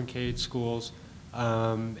 low-performing K-8 schools,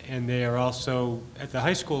 and they are also, at the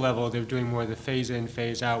high school level, they're doing more of the phase-in,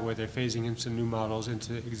 phase-out, where they're phasing in some new models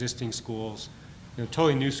into existing schools,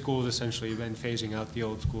 totally new schools, essentially, then phasing out the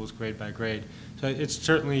old schools grade by grade. So it's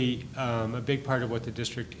certainly a big part of what the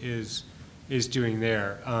district is doing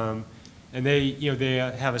there. And they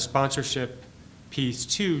have a sponsorship piece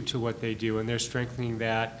too to what they do, and they're strengthening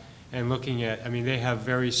that and looking at,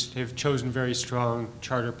 they've chosen very strong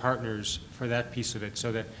charter partners for that piece of it,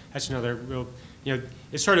 so that's another real,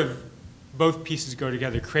 it's sort of both pieces go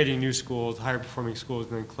together, creating new schools, higher performing schools,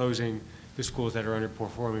 and then closing the schools that are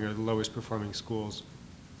underperforming or the lowest performing schools.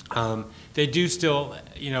 They do still,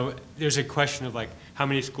 there's a question of like how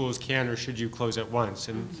many schools can or should you close at once,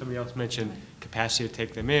 and somebody else mentioned capacity to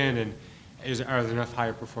take them in, and are there enough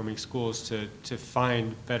higher performing schools to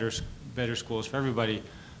find better schools for everybody?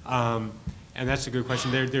 And that's a good question.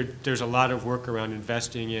 There's a lot of work around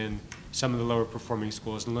investing in some of the lower performing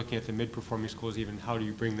schools and looking at the mid-performing schools, even how do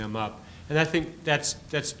you bring them up? And I think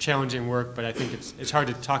that's challenging work, but I think it's hard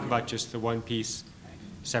to talk about just the one piece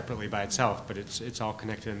separately by itself, but it's all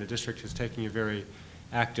connected, and the district is taking a very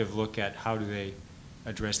active look at how do they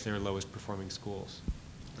address their lowest performing schools.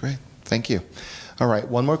 Great, thank you. All right,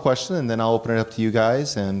 one more question, and then I'll open it up to you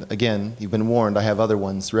guys. And again, you've been warned, I have other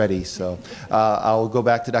ones ready, so I'll go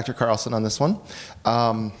back to Dr. Carlson on this one.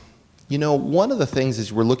 One of the things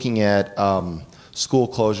is we're looking at school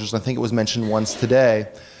closures, and I think it was mentioned once today,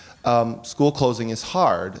 school closing is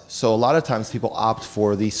hard, so a lot of times people opt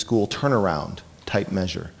for the school turnaround type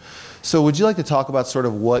measure. So would you like to talk about sort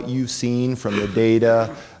of what you've seen from the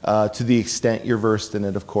data, to the extent you're versed in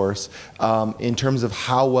it, of course, in terms of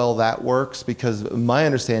how well that works? Because my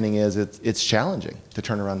understanding is it's challenging to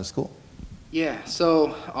turn around a school. Yeah,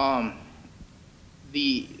 so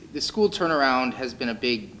the school turnaround has been a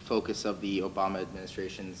big focus of the Obama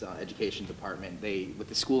administration's education department. With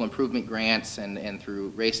the school improvement grants and through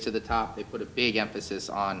Race to the Top, they put a big emphasis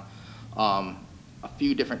on a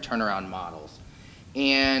few different turnaround models.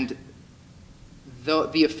 And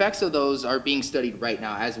the effects of those are being studied right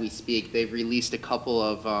now as we speak. They've released a couple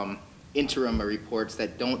of interim reports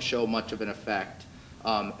that don't show much of an effect.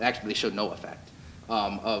 Actually, they show no effect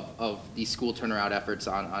of these school turnaround efforts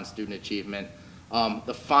on student achievement.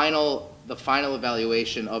 The final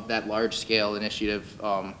evaluation of that large-scale initiative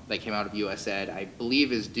that came out of USAID, I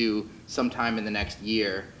believe, is due sometime in the next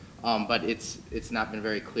year, but it's not been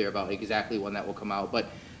very clear about exactly when that will come out. But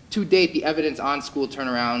to date, the evidence on school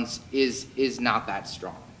turnarounds is not that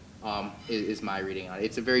strong, is my reading on it.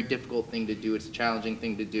 It's a very difficult thing to do. It's a challenging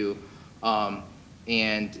thing to do,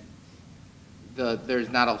 and there's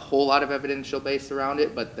not a whole lot of evidential base around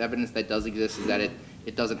it, but the evidence that does exist is that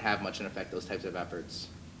it doesn't have much in effect, those types of efforts.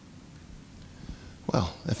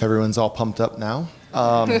 Well, if everyone's all pumped up now,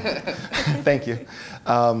 thank you.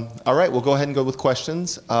 All right, we'll go ahead and go with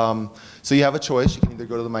questions. So you have a choice. You can either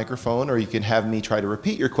go to the microphone or you can have me try to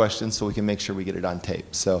repeat your question so we can make sure we get it on tape.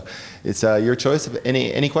 So it's your choice.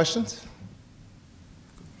 Any questions?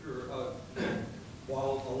 Sure.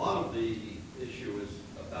 While a lot of the issue is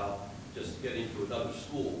about just getting to another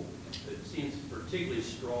school, it seems particularly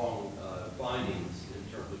strong findings in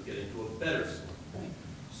terms of getting to a better school.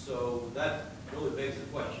 So that really begs the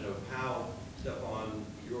question of how, Stephane,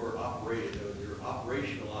 you're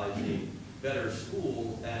operationalizing better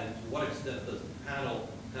schools, and to what extent does the panel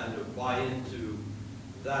kind of buy into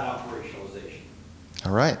that operationalization?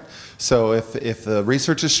 All right. So if the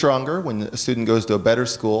research is stronger when a student goes to a better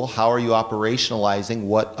school, how are you operationalizing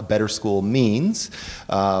what a better school means?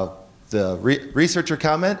 The researcher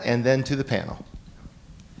comment, and then to the panel.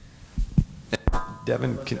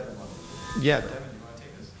 Deven, yeah, Deven, you want to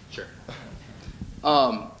take this? Sure.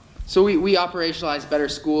 So we operationalized Better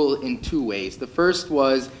School in two ways. The first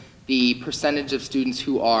was the percentage of students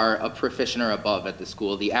who are a proficient or above at the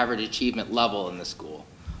school, the average achievement level in the school.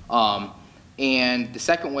 And the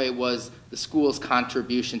second way was the school's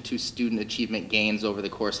contribution to student achievement gains over the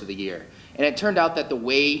course of the year. And it turned out that the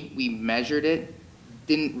way we measured it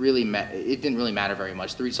didn't really matter very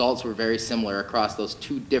much. The results were very similar across those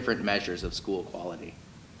two different measures of school quality.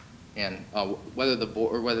 And whether the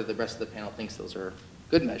board or whether the rest of the panel thinks those are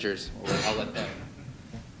good measures, I'll let them.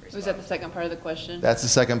 Was that the second part of the question? That's the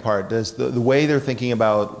second part. Does the way they're thinking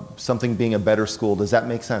about something being a better school, does that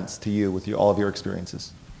make sense to you with all of your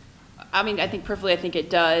experiences? I mean, I think perfectly, I think it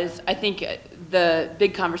does. I think the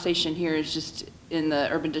big conversation here is just in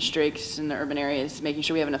the urban districts, in the urban areas, making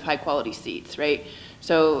sure we have enough high quality seats, right?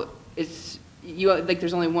 So it's,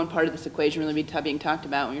 there's only one part of this equation really being talked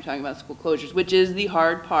about when you're talking about school closures, which is the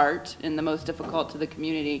hard part and the most difficult to the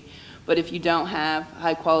community. But if you don't have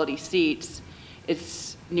high quality seats,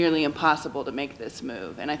 it's nearly impossible to make this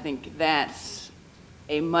move. And I think that's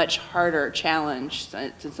a much harder challenge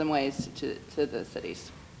in some ways to the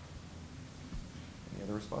cities. Any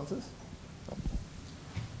other responses?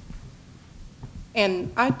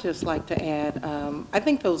 And I'd just like to add, I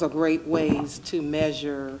think those are great ways to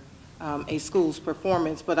measure a school's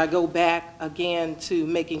performance, but I go back again to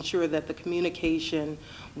making sure that the communication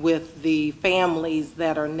with the families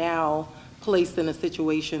that are now placed in a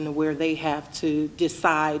situation where they have to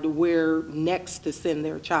decide where next to send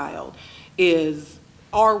their child is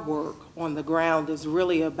our work on the ground is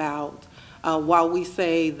really about while we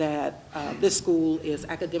say that this school is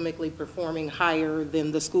academically performing higher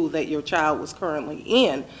than the school that your child was currently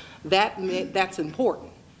in, that's important.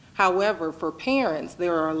 However, for parents,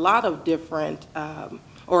 there are a lot of different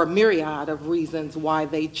or a myriad of reasons why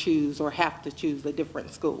they choose or have to choose a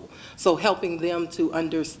different school. So helping them to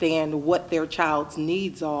understand what their child's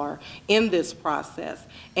needs are in this process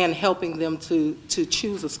and helping them to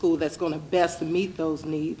choose a school that's going to best meet those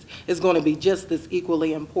needs is going to be just as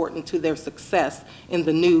equally important to their success in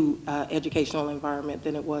the new educational environment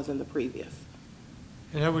than it was in the previous.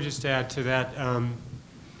 And I would just add to that,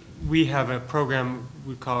 we have a program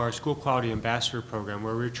we call our School Quality Ambassador Program,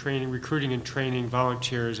 where we're recruiting and training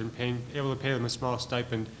volunteers and able to pay them a small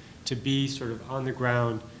stipend to be sort of on the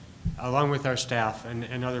ground, along with our staff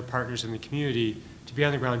and other partners in the community, to be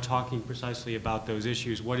on the ground talking precisely about those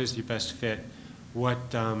issues. What is your best fit? What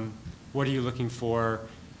are you looking for?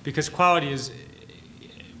 Because quality is,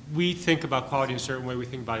 we think about quality in a certain way, we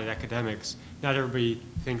think about it academics. Not everybody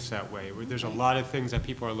thinks that way. There's a lot of things that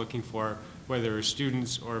people are looking for, whether it's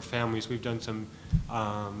students or families. We've done some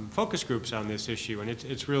focus groups on this issue, and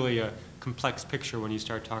it's really a complex picture when you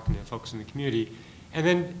start talking to folks in the community. And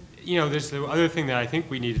then, you know, there's the other thing that I think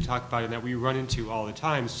we need to talk about and that we run into all the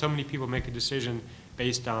time. So many people make a decision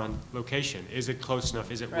based on location. Is it close enough?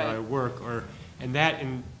 Is it where I work? And that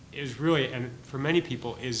is really, and for many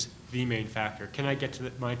people, is the main factor. Can I get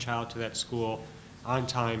to my child to that school on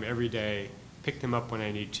time every day, pick them up when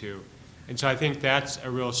I need to? And so I think that's a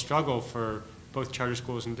real struggle for both charter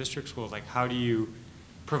schools and district schools. Like, how do you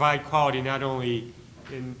provide quality not only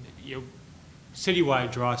in, you know,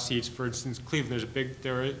 citywide draw seats? For instance, Cleveland,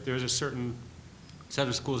 there's a certain set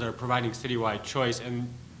of schools that are providing citywide choice, and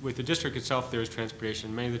with the district itself, there's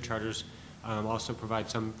transportation. Many of the charters also provide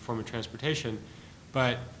some form of transportation,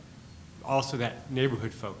 but also that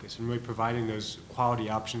neighborhood focus and really providing those quality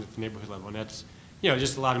options at the neighborhood level. And that's, you know,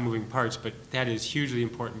 just a lot of moving parts, but that is hugely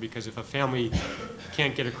important, because if a family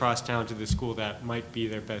can't get across town to the school that might be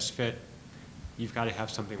their best fit, you've got to have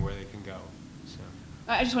something where they can go. So.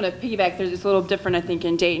 I just want to piggyback. It's a little different, I think,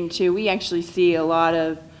 in Dayton, too. We actually see a lot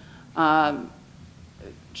of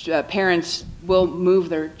parents will move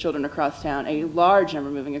their children across town, a large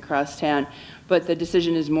number moving across town, but the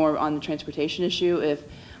decision is more on the transportation issue. If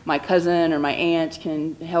my cousin or my aunt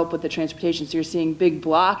can help with the transportation, so you're seeing big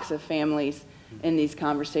blocks of families in these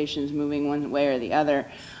conversations moving one way or the other.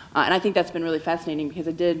 And I think that's been really fascinating, because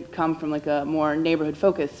it did come from like a more neighborhood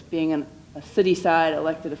focus. Being a city side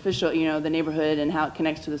elected official, you know, the neighborhood and how it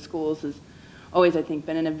connects to the schools has always, I think,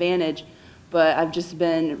 been an advantage. But I've just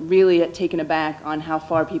been really taken aback on how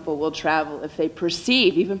far people will travel if they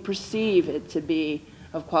even perceive it to be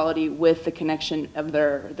of quality with the connection of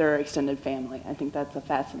their extended family. I think that's a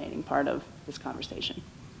fascinating part of this conversation.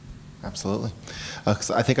 Absolutely.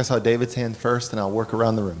 So I think I saw David's hand first, and I'll work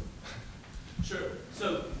around the room. Sure.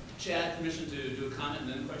 So, Chad, permission to do a comment and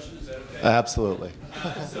then a question, is that okay? Absolutely.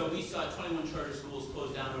 So we saw 21 charter schools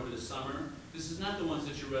close down over the summer. This is not the ones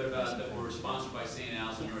that you read about that were sponsored by St.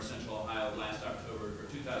 Al's in North Central Ohio last October, or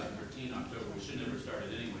 2013 October, which should never started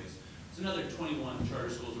anyways. It's another 21 charter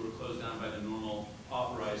schools that were closed down by the normal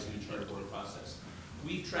authorizing and charter board process.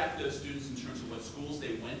 We've tracked those students in terms of what schools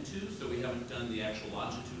they went to, so we haven't done the actual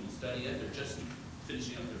longitudinal study yet. They're just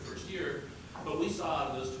finishing up their first year. But we saw out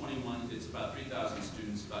of those 21, it's about 3,000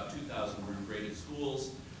 students, about 2,000 were in graded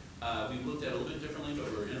schools. We looked at it a little bit differently,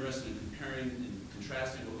 but we're interested in comparing and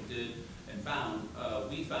contrasting what we did and found.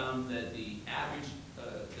 We found that the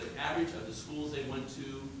average of the schools they went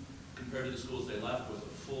to compared to the schools they left was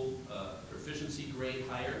a full proficiency grade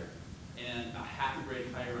higher and a half a grade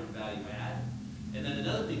higher on value add. And then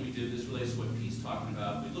another thing we did, this relates to what Pete's talking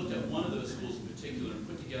about, we looked at one of those schools in particular and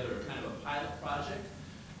put together a kind of a pilot project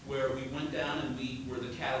where we went down and we were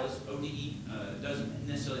the catalyst. ODE doesn't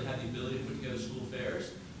necessarily have the ability to put together school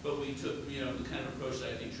fairs, but we took, you know, the kind of approach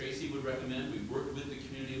that I think Tracie would recommend. We worked with the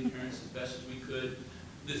community and parents as best as we could.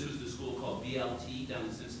 This was the school called BLT down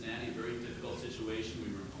in Cincinnati, a very difficult situation.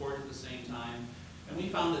 We reported at the same time. And we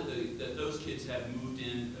found that those kids have moved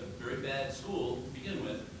in a very bad school to begin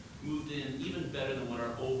with, moved in even better than what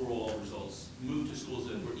our overall results, moved to schools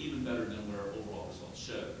that were even better than what our overall results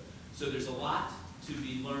showed. So there's a lot to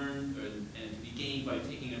be learned and to be gained by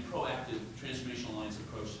taking a proactive transformational alliance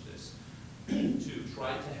approach to this, to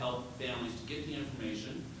try to help families to get the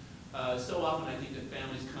information. So often I think that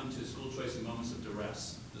families come to school choice in moments of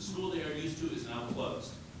duress. The school they are used to is now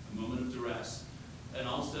closed, a moment of duress. And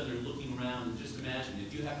all of a sudden they're looking around, and just imagine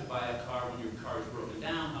if you have to buy a car when your car is broken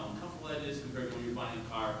down, how uncomfortable that is compared to when you're buying a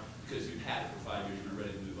car because you've had it for 5 years and are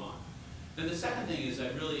ready to move on. Then the second thing is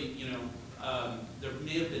that really, you know, there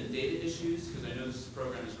may have been data issues, because I know this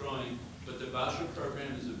program is growing, but the voucher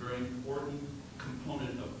program is a very important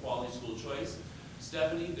component of quality school choice.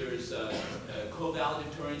 Stephanie, there's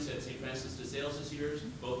co-valedictorians at St. Francis de Sales this year.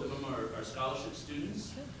 Both of them are scholarship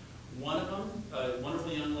students. One of them, a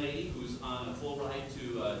wonderful young lady who's on a full ride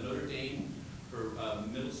to Notre Dame. Her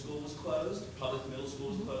middle school was closed, public middle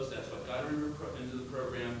school was closed. That's what got her into the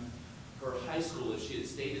program. Her high school, if she had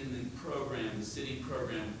stayed in the program, the city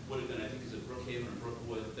program, would have been, I think, is it Brookhaven or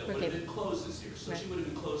Brookwood, that would have been closed this year. So she would have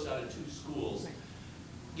been closed out of 2 schools.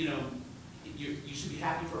 You know, you should be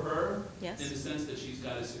happy for her in the sense that she's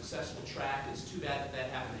got a successful track. It's too bad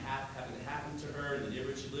that happened to happen to her in the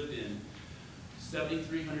neighborhood she lived in.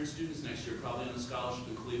 7,300 students next year, probably on a scholarship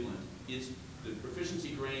in Cleveland. It's the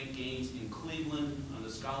proficiency grade gains in Cleveland on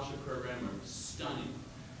the scholarship program are stunning.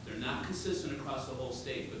 They're not consistent across the whole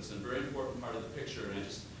state, but it's a very important part of the picture. And I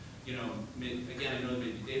just, you know, again, I know there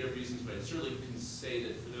may be data reasons, but I certainly can say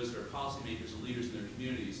that for those that are policymakers and leaders in their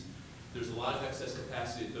communities, There's a lot of excess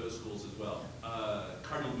capacity at those schools as well.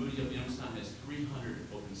 Cardinal Moody of Youngstown has 300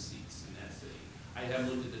 open seats in that city. I have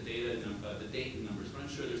looked at the data, the Dayton numbers, but I'm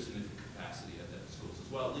sure there's significant capacity at those schools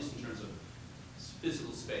as well, at least in terms of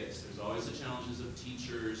physical space. There's always the challenges of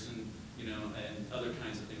teachers and and other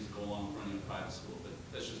kinds of things that go along with running a private school. But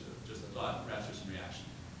that's just a thought. Perhaps there's some reaction.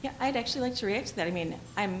 Yeah, I'd actually like to react to that. I mean,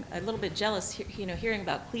 I'm a little bit jealous, hearing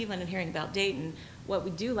about Cleveland and hearing about Dayton. What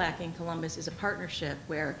we do lack in Columbus is a partnership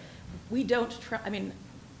where we don't try. I mean,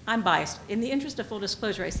 I'm biased. In the interest of full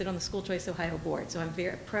disclosure, I sit on the School Choice Ohio board, so I'm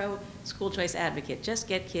very pro school choice advocate. Just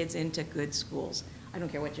get kids into good schools. I don't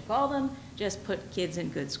care what you call them. Just put kids in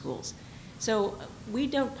good schools. So we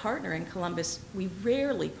don't partner in Columbus. We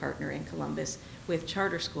rarely partner in Columbus with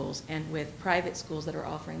charter schools and with private schools that are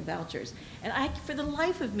offering vouchers. And I, for the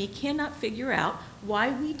life of me, cannot figure out why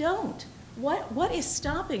we don't. What is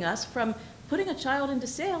stopping us from putting a child into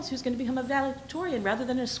sales who's going to become a valedictorian rather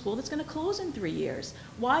than a school that's going to close in 3 years?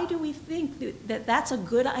 Why do we think that that's a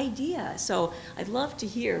good idea? So I'd love to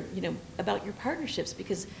hear, about your partnerships,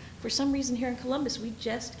 because for some reason here in Columbus, we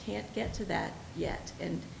just can't get to that yet.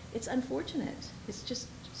 And it's unfortunate. It's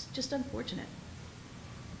just unfortunate.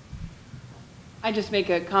 I just make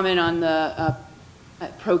a comment on the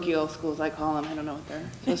parochial schools, I call them. I don't know what they're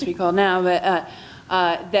supposed to be called now, but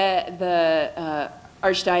the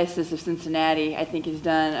Archdiocese of Cincinnati, I think, has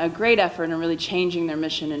done a great effort in really changing their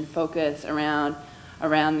mission and focus around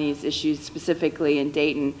these issues, specifically in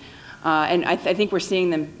Dayton. And I think we're seeing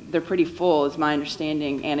them, they're pretty full, is my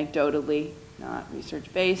understanding, anecdotally, not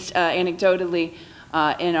research-based, anecdotally,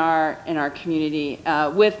 in our community,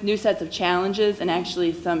 with new sets of challenges and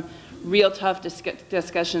actually some real tough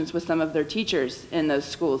discussions with some of their teachers in those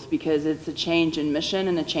schools, because it's a change in mission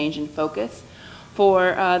and a change in focus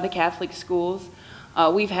for the Catholic schools.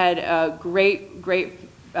 We've had a great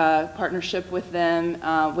partnership with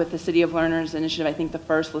them, with the City of Learners Initiative. I think the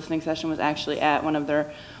first listening session was actually at one of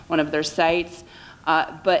their sites.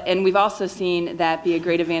 And we've also seen that be a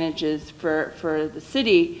great advantages for the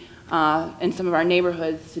city in some of our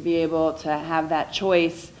neighborhoods to be able to have that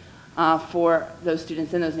choice for those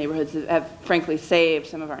students in those neighborhoods that have frankly saved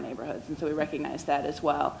some of our neighborhoods, and so we recognize that as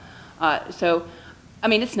well. So, I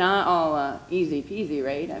mean, it's not all easy peasy,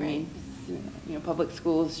 right? I mean, public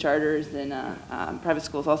schools, charters, and private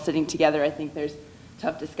schools all sitting together. I think there's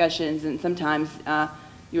tough discussions, and sometimes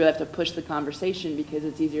you really have to push the conversation because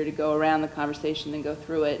it's easier to go around the conversation than go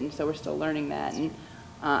through it, and so we're still learning that. And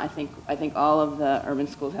I think all of the urban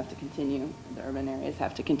schools have to continue, the urban areas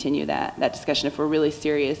have to continue that discussion if we're really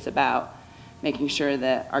serious about making sure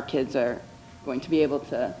that our kids are going to be able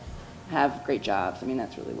to have great jobs. I mean,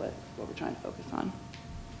 that's really what we're trying to focus on.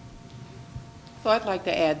 So I'd like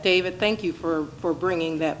to add, David, thank you for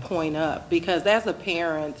bringing that point up, because as a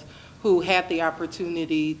parent who had the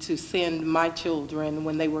opportunity to send my children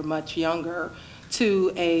when they were much younger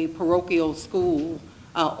to a parochial school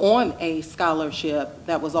on a scholarship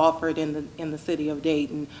that was offered in the city of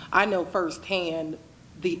Dayton, I know firsthand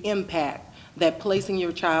the impact that placing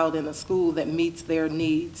your child in a school that meets their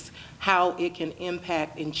needs, how it can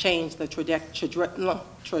impact and change the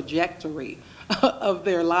trajectory of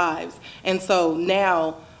their lives. And so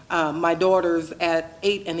now my daughters at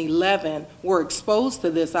 8 and 11 were exposed to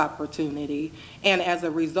this opportunity, and as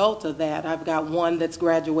a result of that, I've got one that's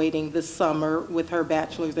graduating this summer with her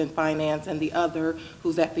bachelor's in finance, and the other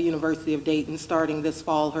who's at the University of Dayton starting this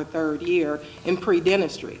fall her 3rd year in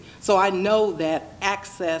pre-dentistry. So I know that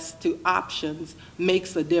access to options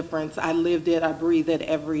makes a difference. I lived it, I breathe it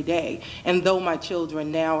every day. And though my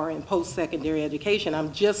children now are in post-secondary education,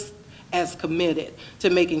 I'm just as committed to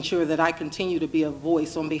making sure that I continue to be a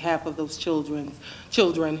voice on behalf of those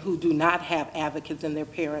children who do not have advocates in their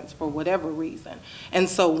parents for whatever reason. And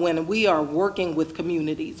so when we are working with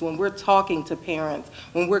communities, when we're talking to parents,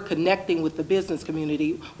 when we're connecting with the business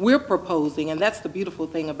community, we're proposing, and that's the beautiful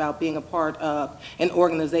thing about being a part of an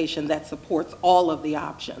organization that supports all of the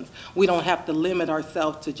options. We don't have to limit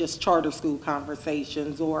ourselves to just charter school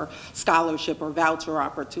conversations or scholarship or voucher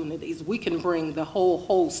opportunities. We can bring the whole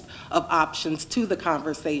host of options to the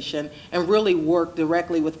conversation and really work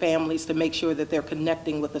directly with families to make sure that they're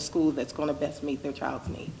connecting with a school that's going to best meet their child's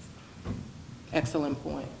needs. Excellent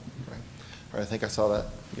point. Right. All right, I think I saw that.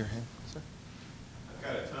 Your hand, sir? I've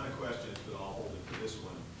got a ton of questions, but I'll hold it to this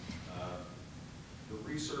one. The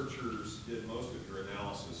researchers did most of your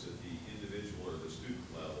analysis at the individual or the student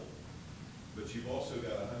level, but you've also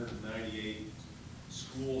got 198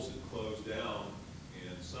 schools that closed down,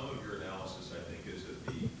 and some of your analysis, I think, is at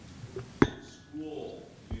the school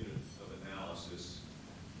unit of analysis.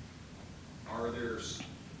 Are there,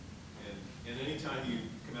 and anytime you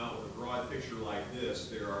come out with a broad picture like this,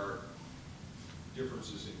 there are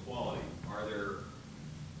differences in quality,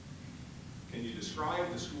 can you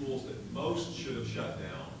describe the schools that most should have shut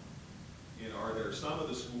down? And are there some of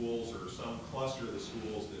the schools or some cluster of the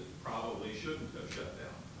schools that probably shouldn't have shut down?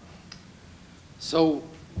 So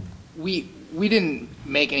we didn't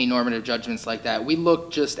make any normative judgments like that. We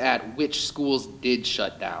looked just at which schools did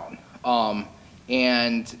shut down.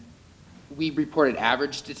 And we reported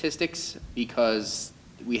average statistics because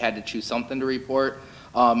we had to choose something to report.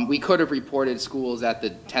 We could have reported schools at the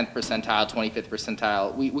 10th percentile, 25th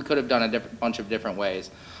percentile. We could have done a bunch of different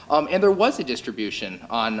ways. And there was a distribution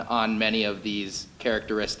on many of these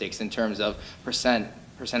characteristics in terms of percent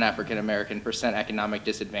African American, percent economic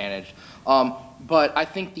disadvantage. But I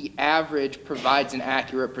think the average provides an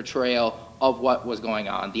accurate portrayal of what was going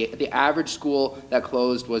on. The average school that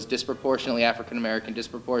closed was disproportionately African American,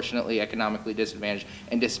 disproportionately economically disadvantaged,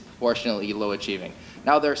 and disproportionately low achieving.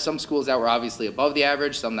 Now there are some schools that were obviously above the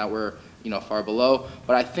average, some that were far below,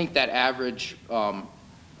 but I think that average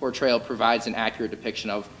portrayal provides an accurate depiction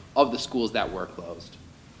of the schools that were closed.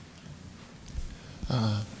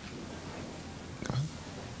 I'm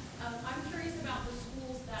curious about the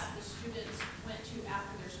schools that the students went to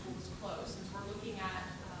after their school was closed, since we're looking at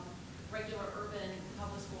regular urban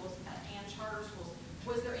public schools and charter schools.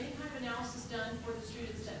 Was there any kind of analysis done for the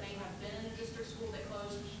students that may have been in a district school that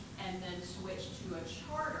closed and then switched to a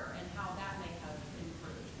charter, and how that may have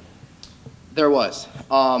improved? There was.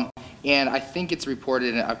 And I think it's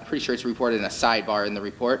reported, I'm pretty sure it's reported in a sidebar in the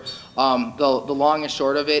report. The long and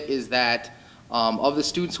short of it is that of the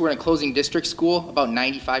students who were in a closing district school, about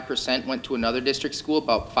 95% went to another district school,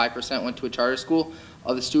 about 5% went to a charter school.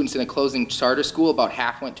 Of the students in a closing charter school, about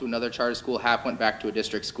half went to another charter school, half went back to a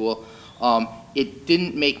district school. It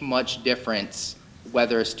didn't make much difference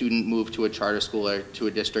whether a student moved to a charter school or to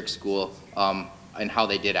a district school and how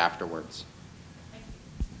they did afterwards.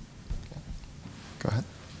 Go ahead.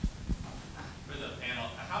 For the panel,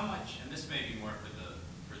 how much, and this may be more for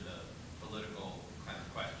the political kind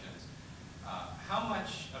of questions, how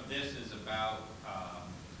much of this is about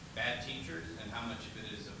bad teachers and how much of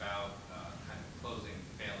it is about kind of closing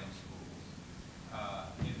failing schools?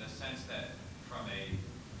 In the sense that from a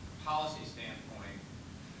policy standpoint,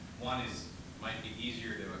 one might be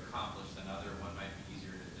easier to accomplish than other, one might be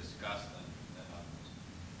easier to discuss than others.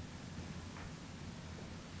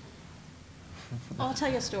 I'll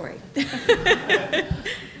tell you a story.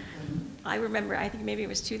 I remember, I think maybe it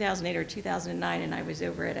was 2008 or 2009, and I was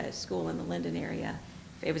over at a school in the Linden area.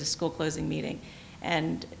 It was a school closing meeting.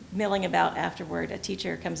 And milling about afterward, a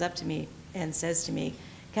teacher comes up to me and says to me,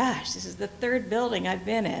 "Gosh, this is the third building I've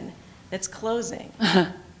been in that's closing."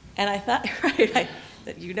 And I thought, right,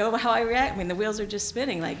 you know how I react? I mean, the wheels are just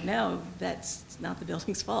spinning. Like, no, that's not the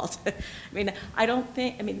building's fault. I mean,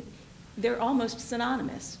 they're almost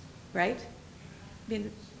synonymous, right? I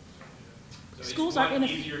mean, so schools are aren't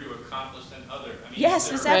easier to accomplish than other. I mean, yes,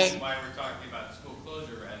 is it's there a absolutely reason why we're talking about school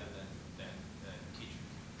closure rather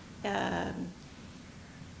than teachers?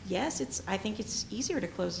 Yes, I think it's easier to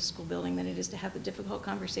close a school building than it is to have the difficult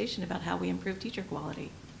conversation about how we improve teacher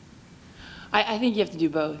quality. I think you have to do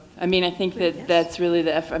both. I mean, I think that Yes. that's really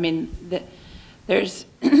the effort. I mean, there's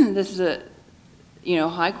this is a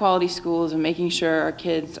high quality schools and making sure our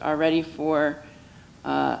kids are ready for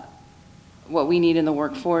what we need in the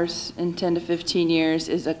workforce in 10 to 15 years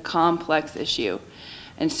is a complex issue.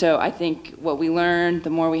 And so I think what we learn, the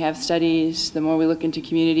more we have studies, the more we look into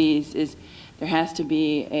communities, is there has to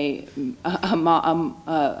be an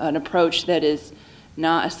approach that is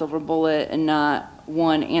not a silver bullet and not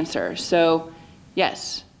one answer. So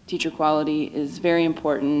yes, teacher quality is very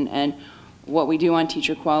important, and what we do on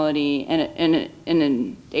teacher quality, and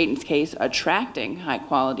in Dayton's case, attracting high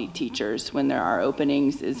quality teachers when there are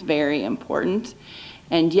openings is very important.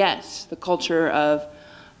 And yes, the culture of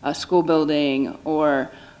a school building or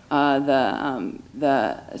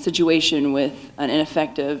the situation with an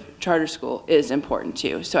ineffective charter school is important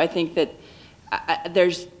too. So I think that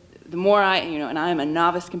the more and I'm a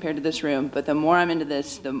novice compared to this room, but the more I'm into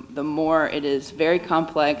this, the more it is very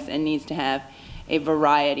complex and needs to have a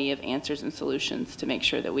variety of answers and solutions to make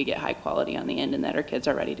sure that we get high quality on the end and that our kids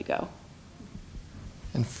are ready to go.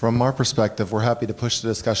 And from our perspective, we're happy to push the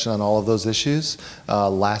discussion on all of those issues.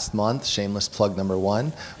 Last month, shameless plug number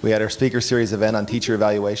one, we had our speaker series event on teacher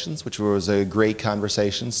evaluations, which was a great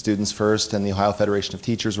conversation. Students First and the Ohio Federation of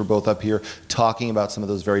Teachers were both up here talking about some of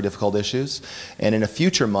those very difficult issues. And in a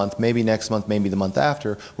future month, maybe next month, maybe the month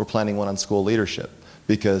after, we're planning one on school leadership.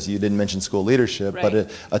 Because you didn't mention school leadership, right.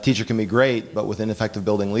 But a teacher can be great, but with ineffective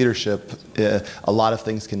building leadership, a lot of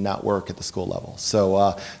things cannot work at the school level.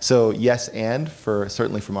 So yes, and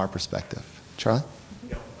certainly from our perspective. Charlie?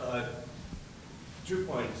 2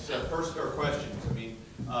 points. First, are questions. I mean,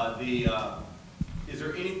 is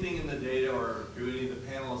there anything in the data, or do any of the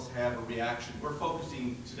panelists have a reaction? We're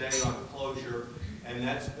focusing today on closure, and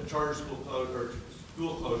that's the charter school closure, or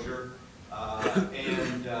school closure,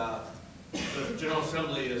 and the General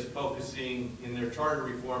Assembly is focusing in their charter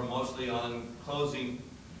reform mostly on closing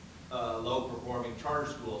low-performing charter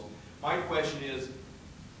schools. My question is,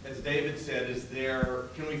 as David said,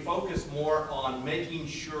 can we focus more on making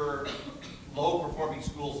sure low-performing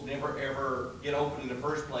schools never ever get open in the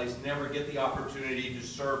first place, never get the opportunity to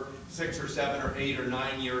serve 6 or 7 or 8 or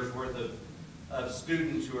 9 years worth of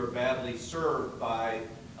students who are badly served by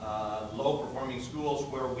low-performing schools,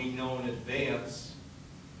 where we know in advance,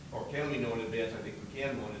 or can we know in advance, I think we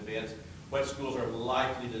can know in advance, what schools are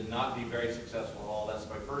likely to not be very successful at all. That's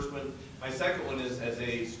my first one. My second one is, as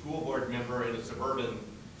a school board member in a suburban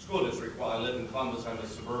school district. While I live in Columbus, I'm a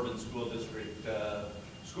suburban school district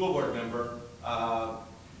school board member.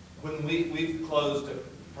 When we've closed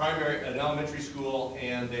an elementary school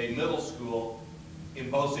and a middle school, in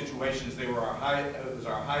both situations, it was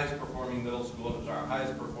our highest performing middle school, it was our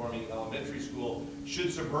highest performing elementary school.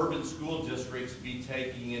 Should suburban school districts be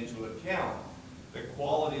taking into account the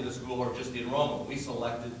quality of the school or just the enrollment? We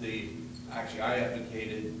selected actually I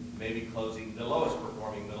advocated maybe closing the lowest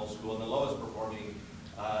performing middle school and the lowest performing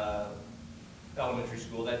elementary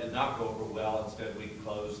school. That did not go over well. Instead, we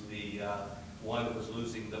closed the one that was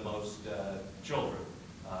losing the most children,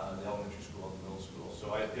 the elementary school and the middle school.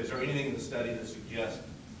 So is there anything in the study that suggests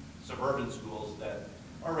suburban schools that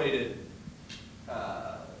are rated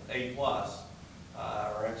A+,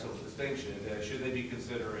 or excellent distinction, should they be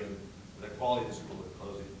considering the quality of the school at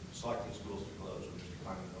closing, selecting schools to close, or just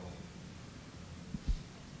declining enrollment?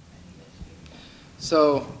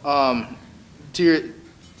 So,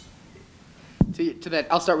 to that,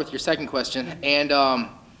 I'll start with your second question. And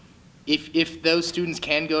if those students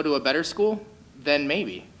can go to a better school, then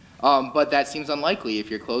maybe. But that seems unlikely if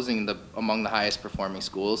you're closing among the highest performing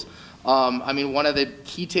schools. I mean, one of the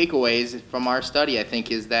key takeaways from our study, I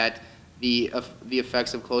think, is that the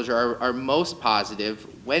effects of closure are most positive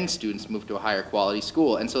when students move to a higher quality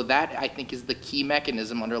school. And so that, I think, is the key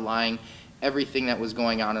mechanism underlying everything that was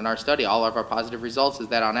going on in our study. All of our positive results is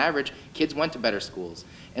that, on average, kids went to better schools.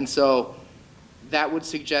 And so that would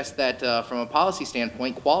suggest that from a policy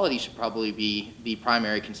standpoint, quality should probably be the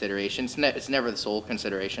primary consideration. It's never the sole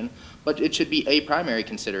consideration, but it should be a primary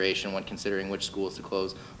consideration when considering which schools to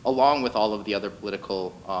close, along with all of the other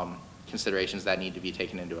political considerations that need to be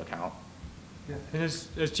taken into account. Yeah. And as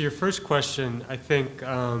to your first question, I think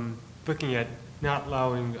looking at not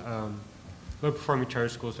allowing low-performing charter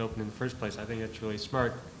schools to open in the first place, I think that's really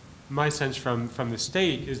smart. My sense from the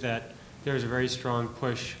state is that there's a very strong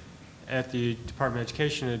push at the Department of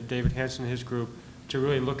Education and David Hanson and his group to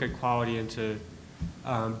really look at quality and to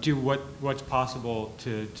do what's possible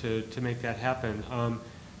to make that happen.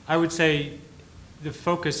 I would say the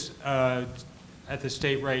focus at the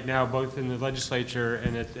state right now, both in the legislature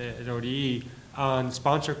and at ODE, on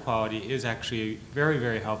sponsor quality is actually very,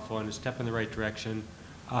 very helpful and a step in the right direction.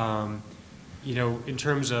 You know, in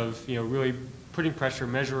terms of, you know, really putting pressure,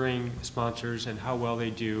 measuring sponsors and how well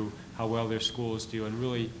they do, how well their schools do, and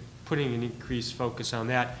really putting an increased focus on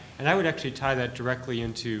that. And I would actually tie that directly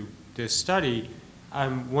into this study.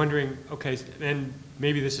 I'm wondering, okay, and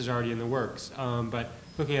maybe this is already in the works, but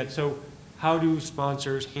looking at, so how do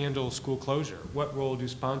sponsors handle school closure? What role do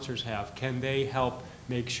sponsors have? Can they help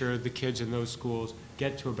make sure the kids in those schools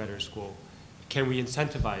get to a better school? Can we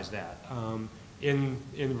incentivize that in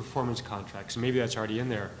the performance contracts? Maybe that's already in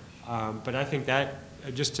there. But I think that,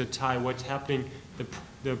 just to tie what's happening,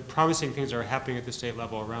 the promising things that are happening at the state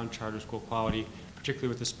level around charter school quality, particularly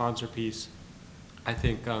with the sponsor piece, I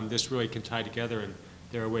think this really can tie together, and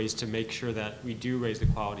there are ways to make sure that we do raise the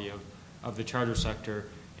quality of the charter sector.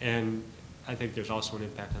 And I think there's also an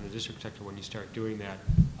impact on the district sector when you start doing that.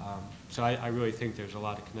 So I really think there's a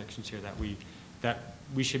lot of connections here that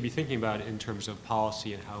we should be thinking about in terms of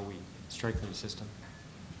policy and how we strengthen the system.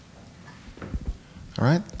 All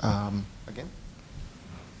right. Again?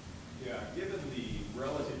 Yeah, given the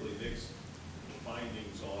relatively mixed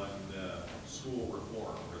findings on school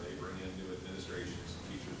reform, where they bring in new administrations,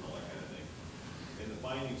 teachers, and all that kind of thing, and the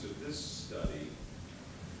findings of this study,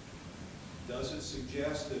 does it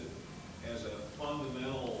suggest that as a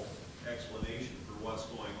fundamental explanation for what's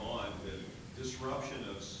going on, the disruption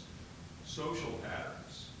of social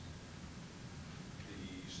patterns,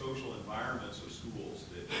 the social environments of schools,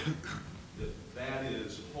 that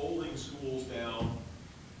is holding schools down,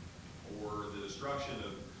 or the destruction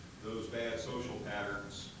of those bad social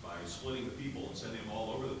patterns by splitting the people and sending them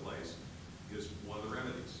all over the place, is one of the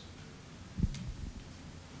remedies?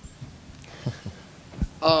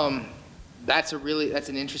 That's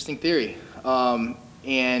an interesting theory.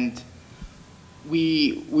 And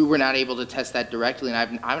we were not able to test that directly,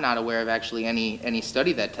 and I'm not aware of actually any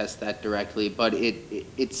study that tests that directly, but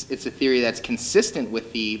it's a theory that's consistent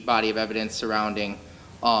with the body of evidence surrounding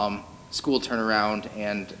school turnaround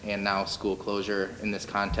and now school closure in this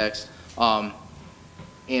context. And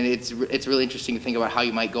it's really interesting to think about how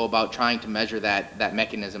you might go about trying to measure that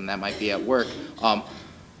mechanism that might be at work.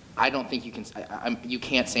 I don't think you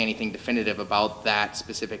can't say anything definitive about that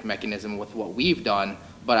specific mechanism with what we've done,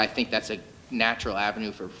 but I think that's a natural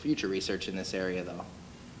avenue for future research in this area, though.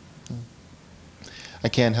 I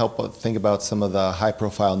can't help but think about some of the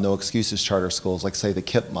high-profile no excuses charter schools, like say the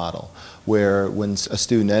KIPP model, where when a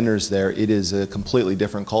student enters there, it is a completely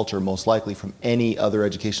different culture, most likely from any other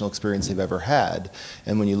educational experience they've ever had.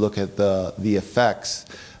 And when you look at the effects,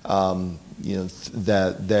 you know,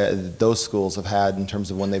 that those schools have had in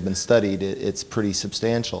terms of when they've been studied, it's pretty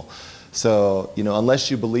substantial. So, you know,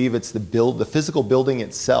 unless you believe it's the physical building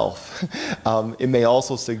itself, it may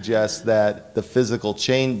also suggest that the physical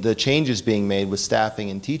the changes being made with staffing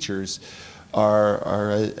and teachers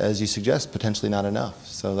are, as you suggest, potentially not enough.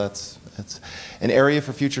 So that's an area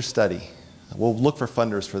for future study. We'll look for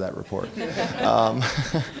funders for that report.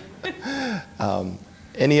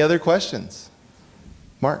 Any other questions?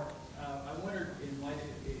 Mark? I wondered, in light of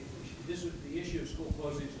the issue of school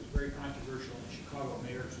closings was very controversial in the Chicago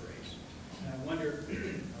mayor's race. And I wonder do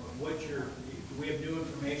we have new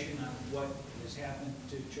information on what has happened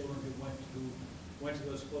to children who went to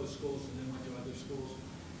those closed schools and then went to other schools?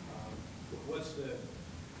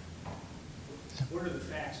 What are the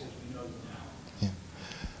facts as we know them now?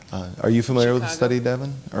 Yeah. Are you familiar with the study,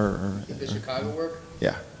 Deven? The Chicago work?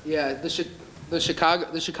 Yeah. Yeah, the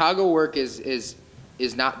Chicago work is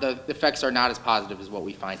not, the effects are not as positive as what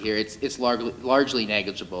we find here. It's largely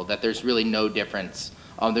negligible, that there's really no difference.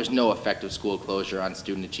 There's no effect of school closure on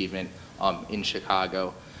student achievement in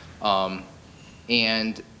Chicago.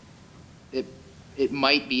 And it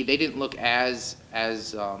might be, they didn't look as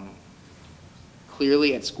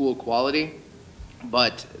clearly at school quality,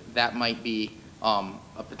 but that might be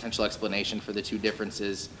a potential explanation for the two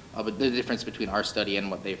differences, the difference between our study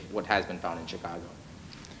and what has been found in Chicago.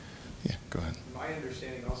 Yeah, go ahead. My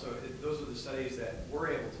understanding also, those are the studies that were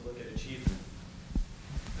able to look at achievement.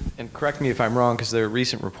 And correct me if I'm wrong, because the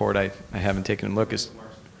recent report I haven't taken a look at.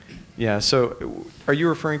 Yeah, so are you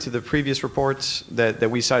referring to the previous reports that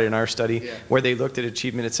we cited in our study, where they looked at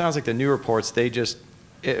achievement? It sounds like the new reports, they just,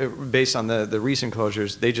 based on the recent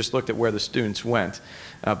closures, they just looked at where the students went,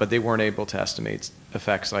 but they weren't able to estimate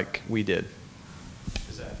effects like we did.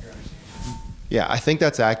 Is that your understanding? Yeah, I think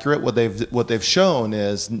that's accurate. What they've shown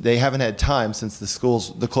is they haven't had time since the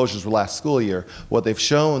closures were last school year. What they've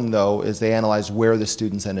shown, though, is they analyzed where the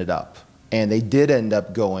students ended up. And they did end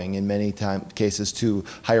up going, in many cases, to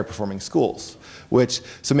higher performing schools.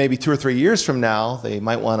 So maybe 2 or 3 years from now, they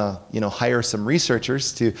might want to, hire some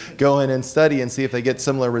researchers to go in and study and see if they get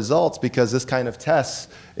similar results, because this kind of test,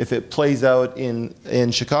 if it plays out in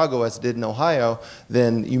Chicago as it did in Ohio,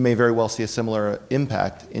 then you may very well see a similar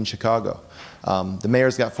impact in Chicago. The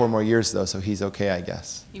mayor's got 4 more years, though, so he's okay, I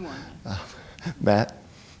guess. He won. Matt?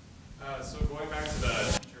 So going back to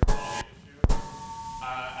the teacher quality issue,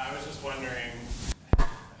 I was just wondering,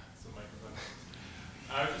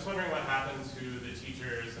 what happened to the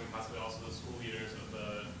teachers and possibly also the school leaders of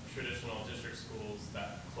the traditional district schools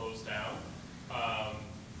that closed down.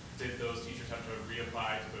 Did those teachers have to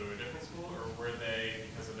reapply to go to a different school, or were they,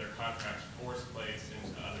 because of their contracts, forced placed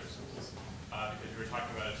into other schools? Because you were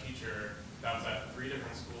talking about a teacher that was at 3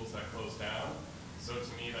 different schools that closed down. So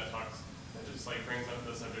to me, that just brings up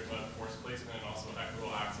the subject of forced placement and also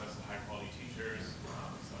equitable access to high quality teachers.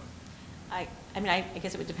 I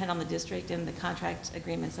guess it would depend on the district and the contract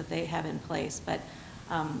agreements that they have in place. But,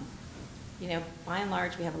 by and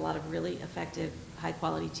large, we have a lot of really effective,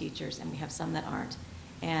 high-quality teachers, and we have some that aren't.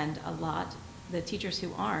 And the teachers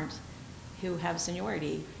who aren't, who have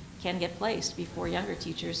seniority, can get placed before younger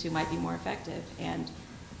teachers who might be more effective. And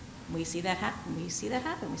we see that happen. We see it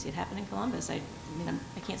happen in Columbus. I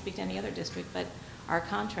can't speak to any other district, but our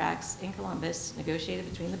contracts in Columbus, negotiated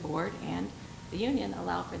between the board and the union,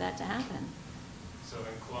 allow for that to happen. So in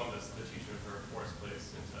Columbus, the teachers were forced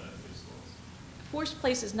placed into new schools? Forced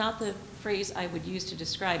place is not the phrase I would use to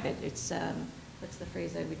describe it. It's, what's the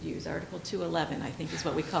phrase I would use? Article 211, I think, is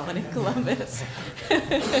what we call it in Columbus.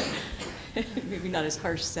 Maybe not as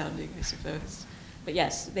harsh sounding, I suppose. But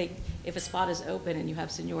yes, if a spot is open and you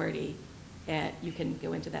have seniority, you can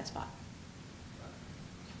go into that spot.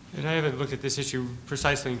 And I haven't looked at this issue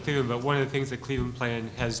precisely in Cleveland, but one of the things that Cleveland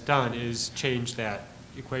Plan has done is change that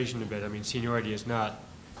equation a bit. I mean, seniority is not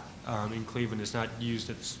in Cleveland is not used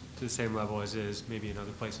to the same level as it is maybe in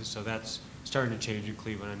other places. So that's starting to change in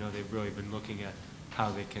Cleveland. I know they've really been looking at how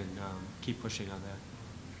they can keep pushing on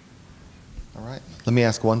that. All right. Let me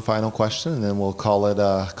ask one final question, and then we'll call it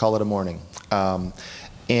a morning. And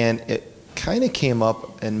it kind of came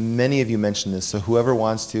up, and many of you mentioned this, so whoever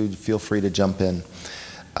wants to, feel free to jump in.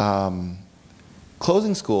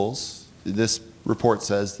 Closing schools, this report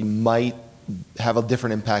says, you might have a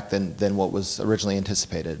different impact than what was originally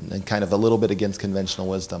anticipated, and kind of a little bit against conventional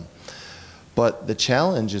wisdom. But the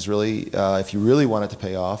challenge is really, if you really want it to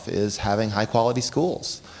pay off, is having high quality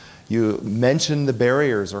schools. You mentioned the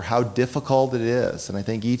barriers or how difficult it is, and I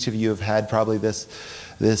think each of you have had probably this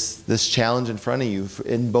challenge in front of you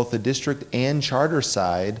in both the district and charter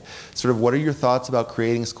side. Sort of, what are your thoughts about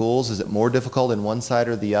creating schools? Is it more difficult in one side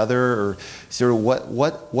or the other, or sort of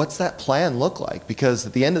what's that plan look like? Because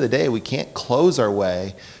at the end of the day, we can't close our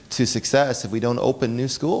way to success if we don't open new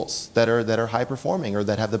schools that are high performing or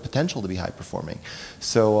that have the potential to be high performing.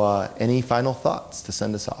 So, any final thoughts to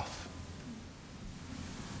send us off?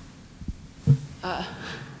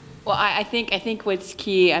 Well, I think what's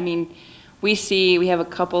key, I mean, we have a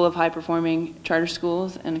couple of high-performing charter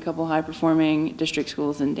schools and a couple high-performing district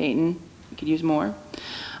schools in Dayton. We could use more.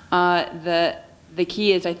 The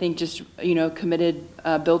key is, I think, just, committed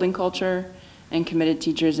building culture and committed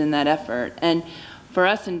teachers in that effort. And for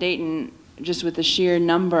us in Dayton, just with the sheer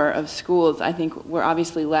number of schools, I think we're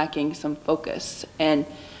obviously lacking some focus. And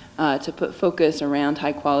to put focus around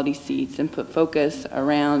high-quality seats and put focus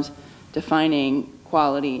around defining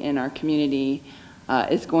quality in our community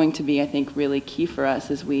is going to be, I think, really key for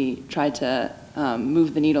us as we try to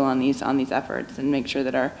move the needle on these efforts and make sure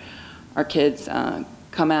that our kids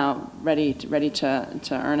come out ready to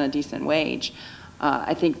earn a decent wage.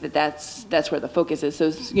 I think that's where the focus is.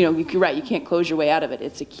 So, you're right, you can't close your way out of it.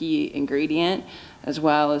 It's a key ingredient, as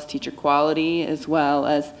well as teacher quality, as well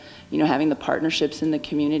as having the partnerships in the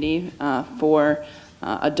community for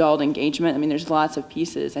adult engagement. I mean, there's lots of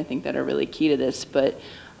pieces, I think, that are really key to this, but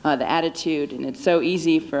the attitude, and it's so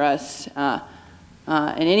easy for us in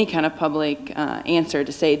any kind of public answer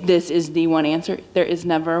to say, this is the one answer. There is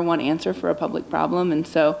never one answer for a public problem, and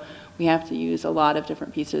so we have to use a lot of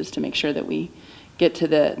different pieces to make sure that we get to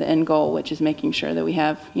the end goal, which is making sure that we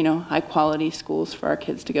have, high quality schools for our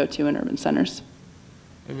kids to go to in urban centers.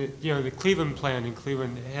 And the Cleveland plan in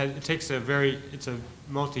Cleveland, it takes it's a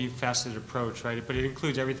multifaceted approach, right? But it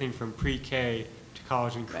includes everything from pre-K to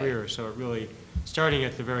college and career. Right. So it really, starting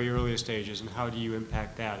at the very earliest stages, and how do you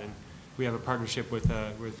impact that? And we have a partnership with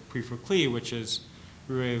Pre4Cle, which is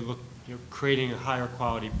really creating a higher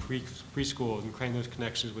quality preschools and creating those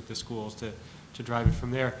connections with the schools to drive it from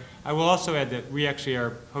there. I will also add that we actually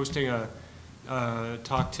are hosting a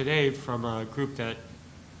talk today from a group that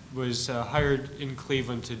was hired in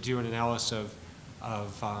Cleveland to do an analysis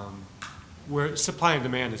of where supply and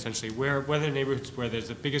demand, essentially, where the neighborhoods where there's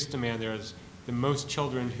the biggest demand, there's the most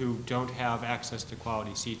children who don't have access to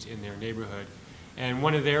quality seats in their neighborhood. And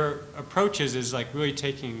one of their approaches is really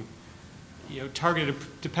taking, targeted,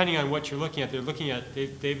 depending on what you're looking at,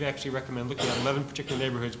 they've actually recommended looking at 11 particular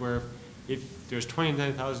neighborhoods where if there's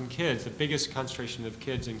 29,000 kids, the biggest concentration of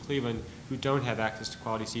kids in Cleveland who don't have access to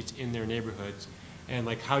quality seats in their neighborhoods. And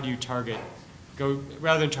how do you target,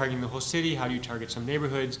 rather than targeting the whole city, how do you target some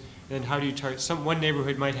neighborhoods? And then how do you target, one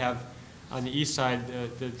neighborhood might have, on the east side,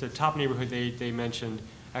 the top neighborhood they mentioned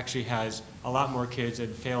actually has a lot more kids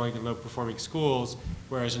in failing and low performing schools,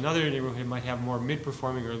 whereas another neighborhood might have more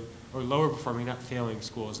mid-performing or lower performing, not failing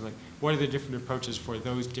schools. And what are the different approaches for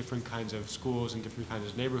those different kinds of schools and different kinds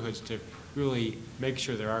of neighborhoods to really make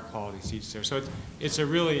sure there are quality seats there? So it's a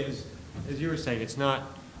really, as you were saying, it's not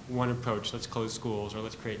one approach, let's close schools or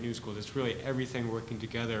let's create new schools. It's really everything working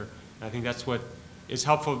together. And I think that's what is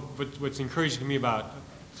helpful, what's encouraging to me about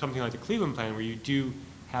something like the Cleveland plan, where you do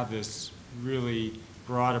have this really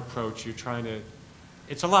broad approach. You're trying to,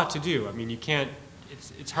 it's a lot to do. I mean, you can't,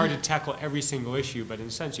 it's hard to tackle every single issue, but in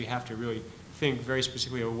a sense you have to really think very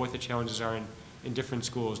specifically of what the challenges are in different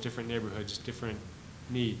schools, different neighborhoods, different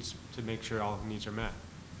needs to make sure all the needs are met.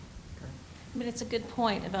 I mean, it's a good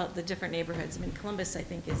point about the different neighborhoods. I mean, Columbus, I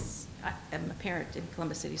think, I'm a parent in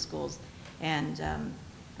Columbus City Schools, and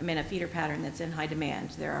I'm in a feeder pattern that's in high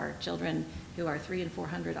demand. There are children who are 300 and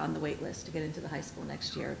 400 on the wait list to get into the high school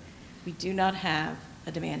next year. We do not have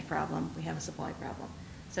a demand problem. We have a supply problem.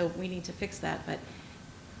 So we need to fix that, but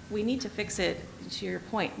we need to fix it, to your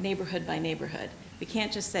point, neighborhood by neighborhood. We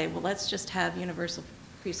can't just say, well, let's just have universal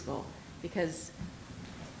preschool, because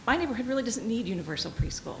my neighborhood really doesn't need universal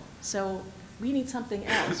preschool. So we need something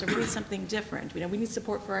else, or we need something different. We need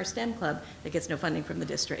support for our STEM club that gets no funding from the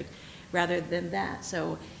district, rather than that.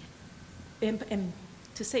 So And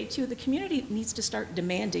to say, too, the community needs to start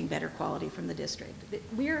demanding better quality from the district.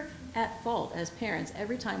 We're at fault as parents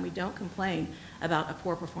every time we don't complain about a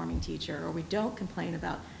poor performing teacher, or we don't complain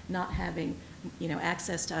about not having,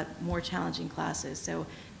 access to more challenging classes. So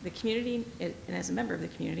the community, and as a member of the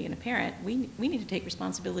community and a parent, we need to take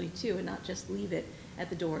responsibility too, and not just leave it at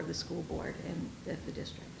the door of the school board and at the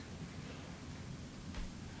district.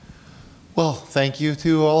 Well, thank you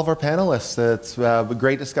to all of our panelists. It's a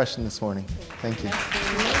great discussion this morning. Thank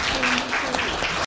you.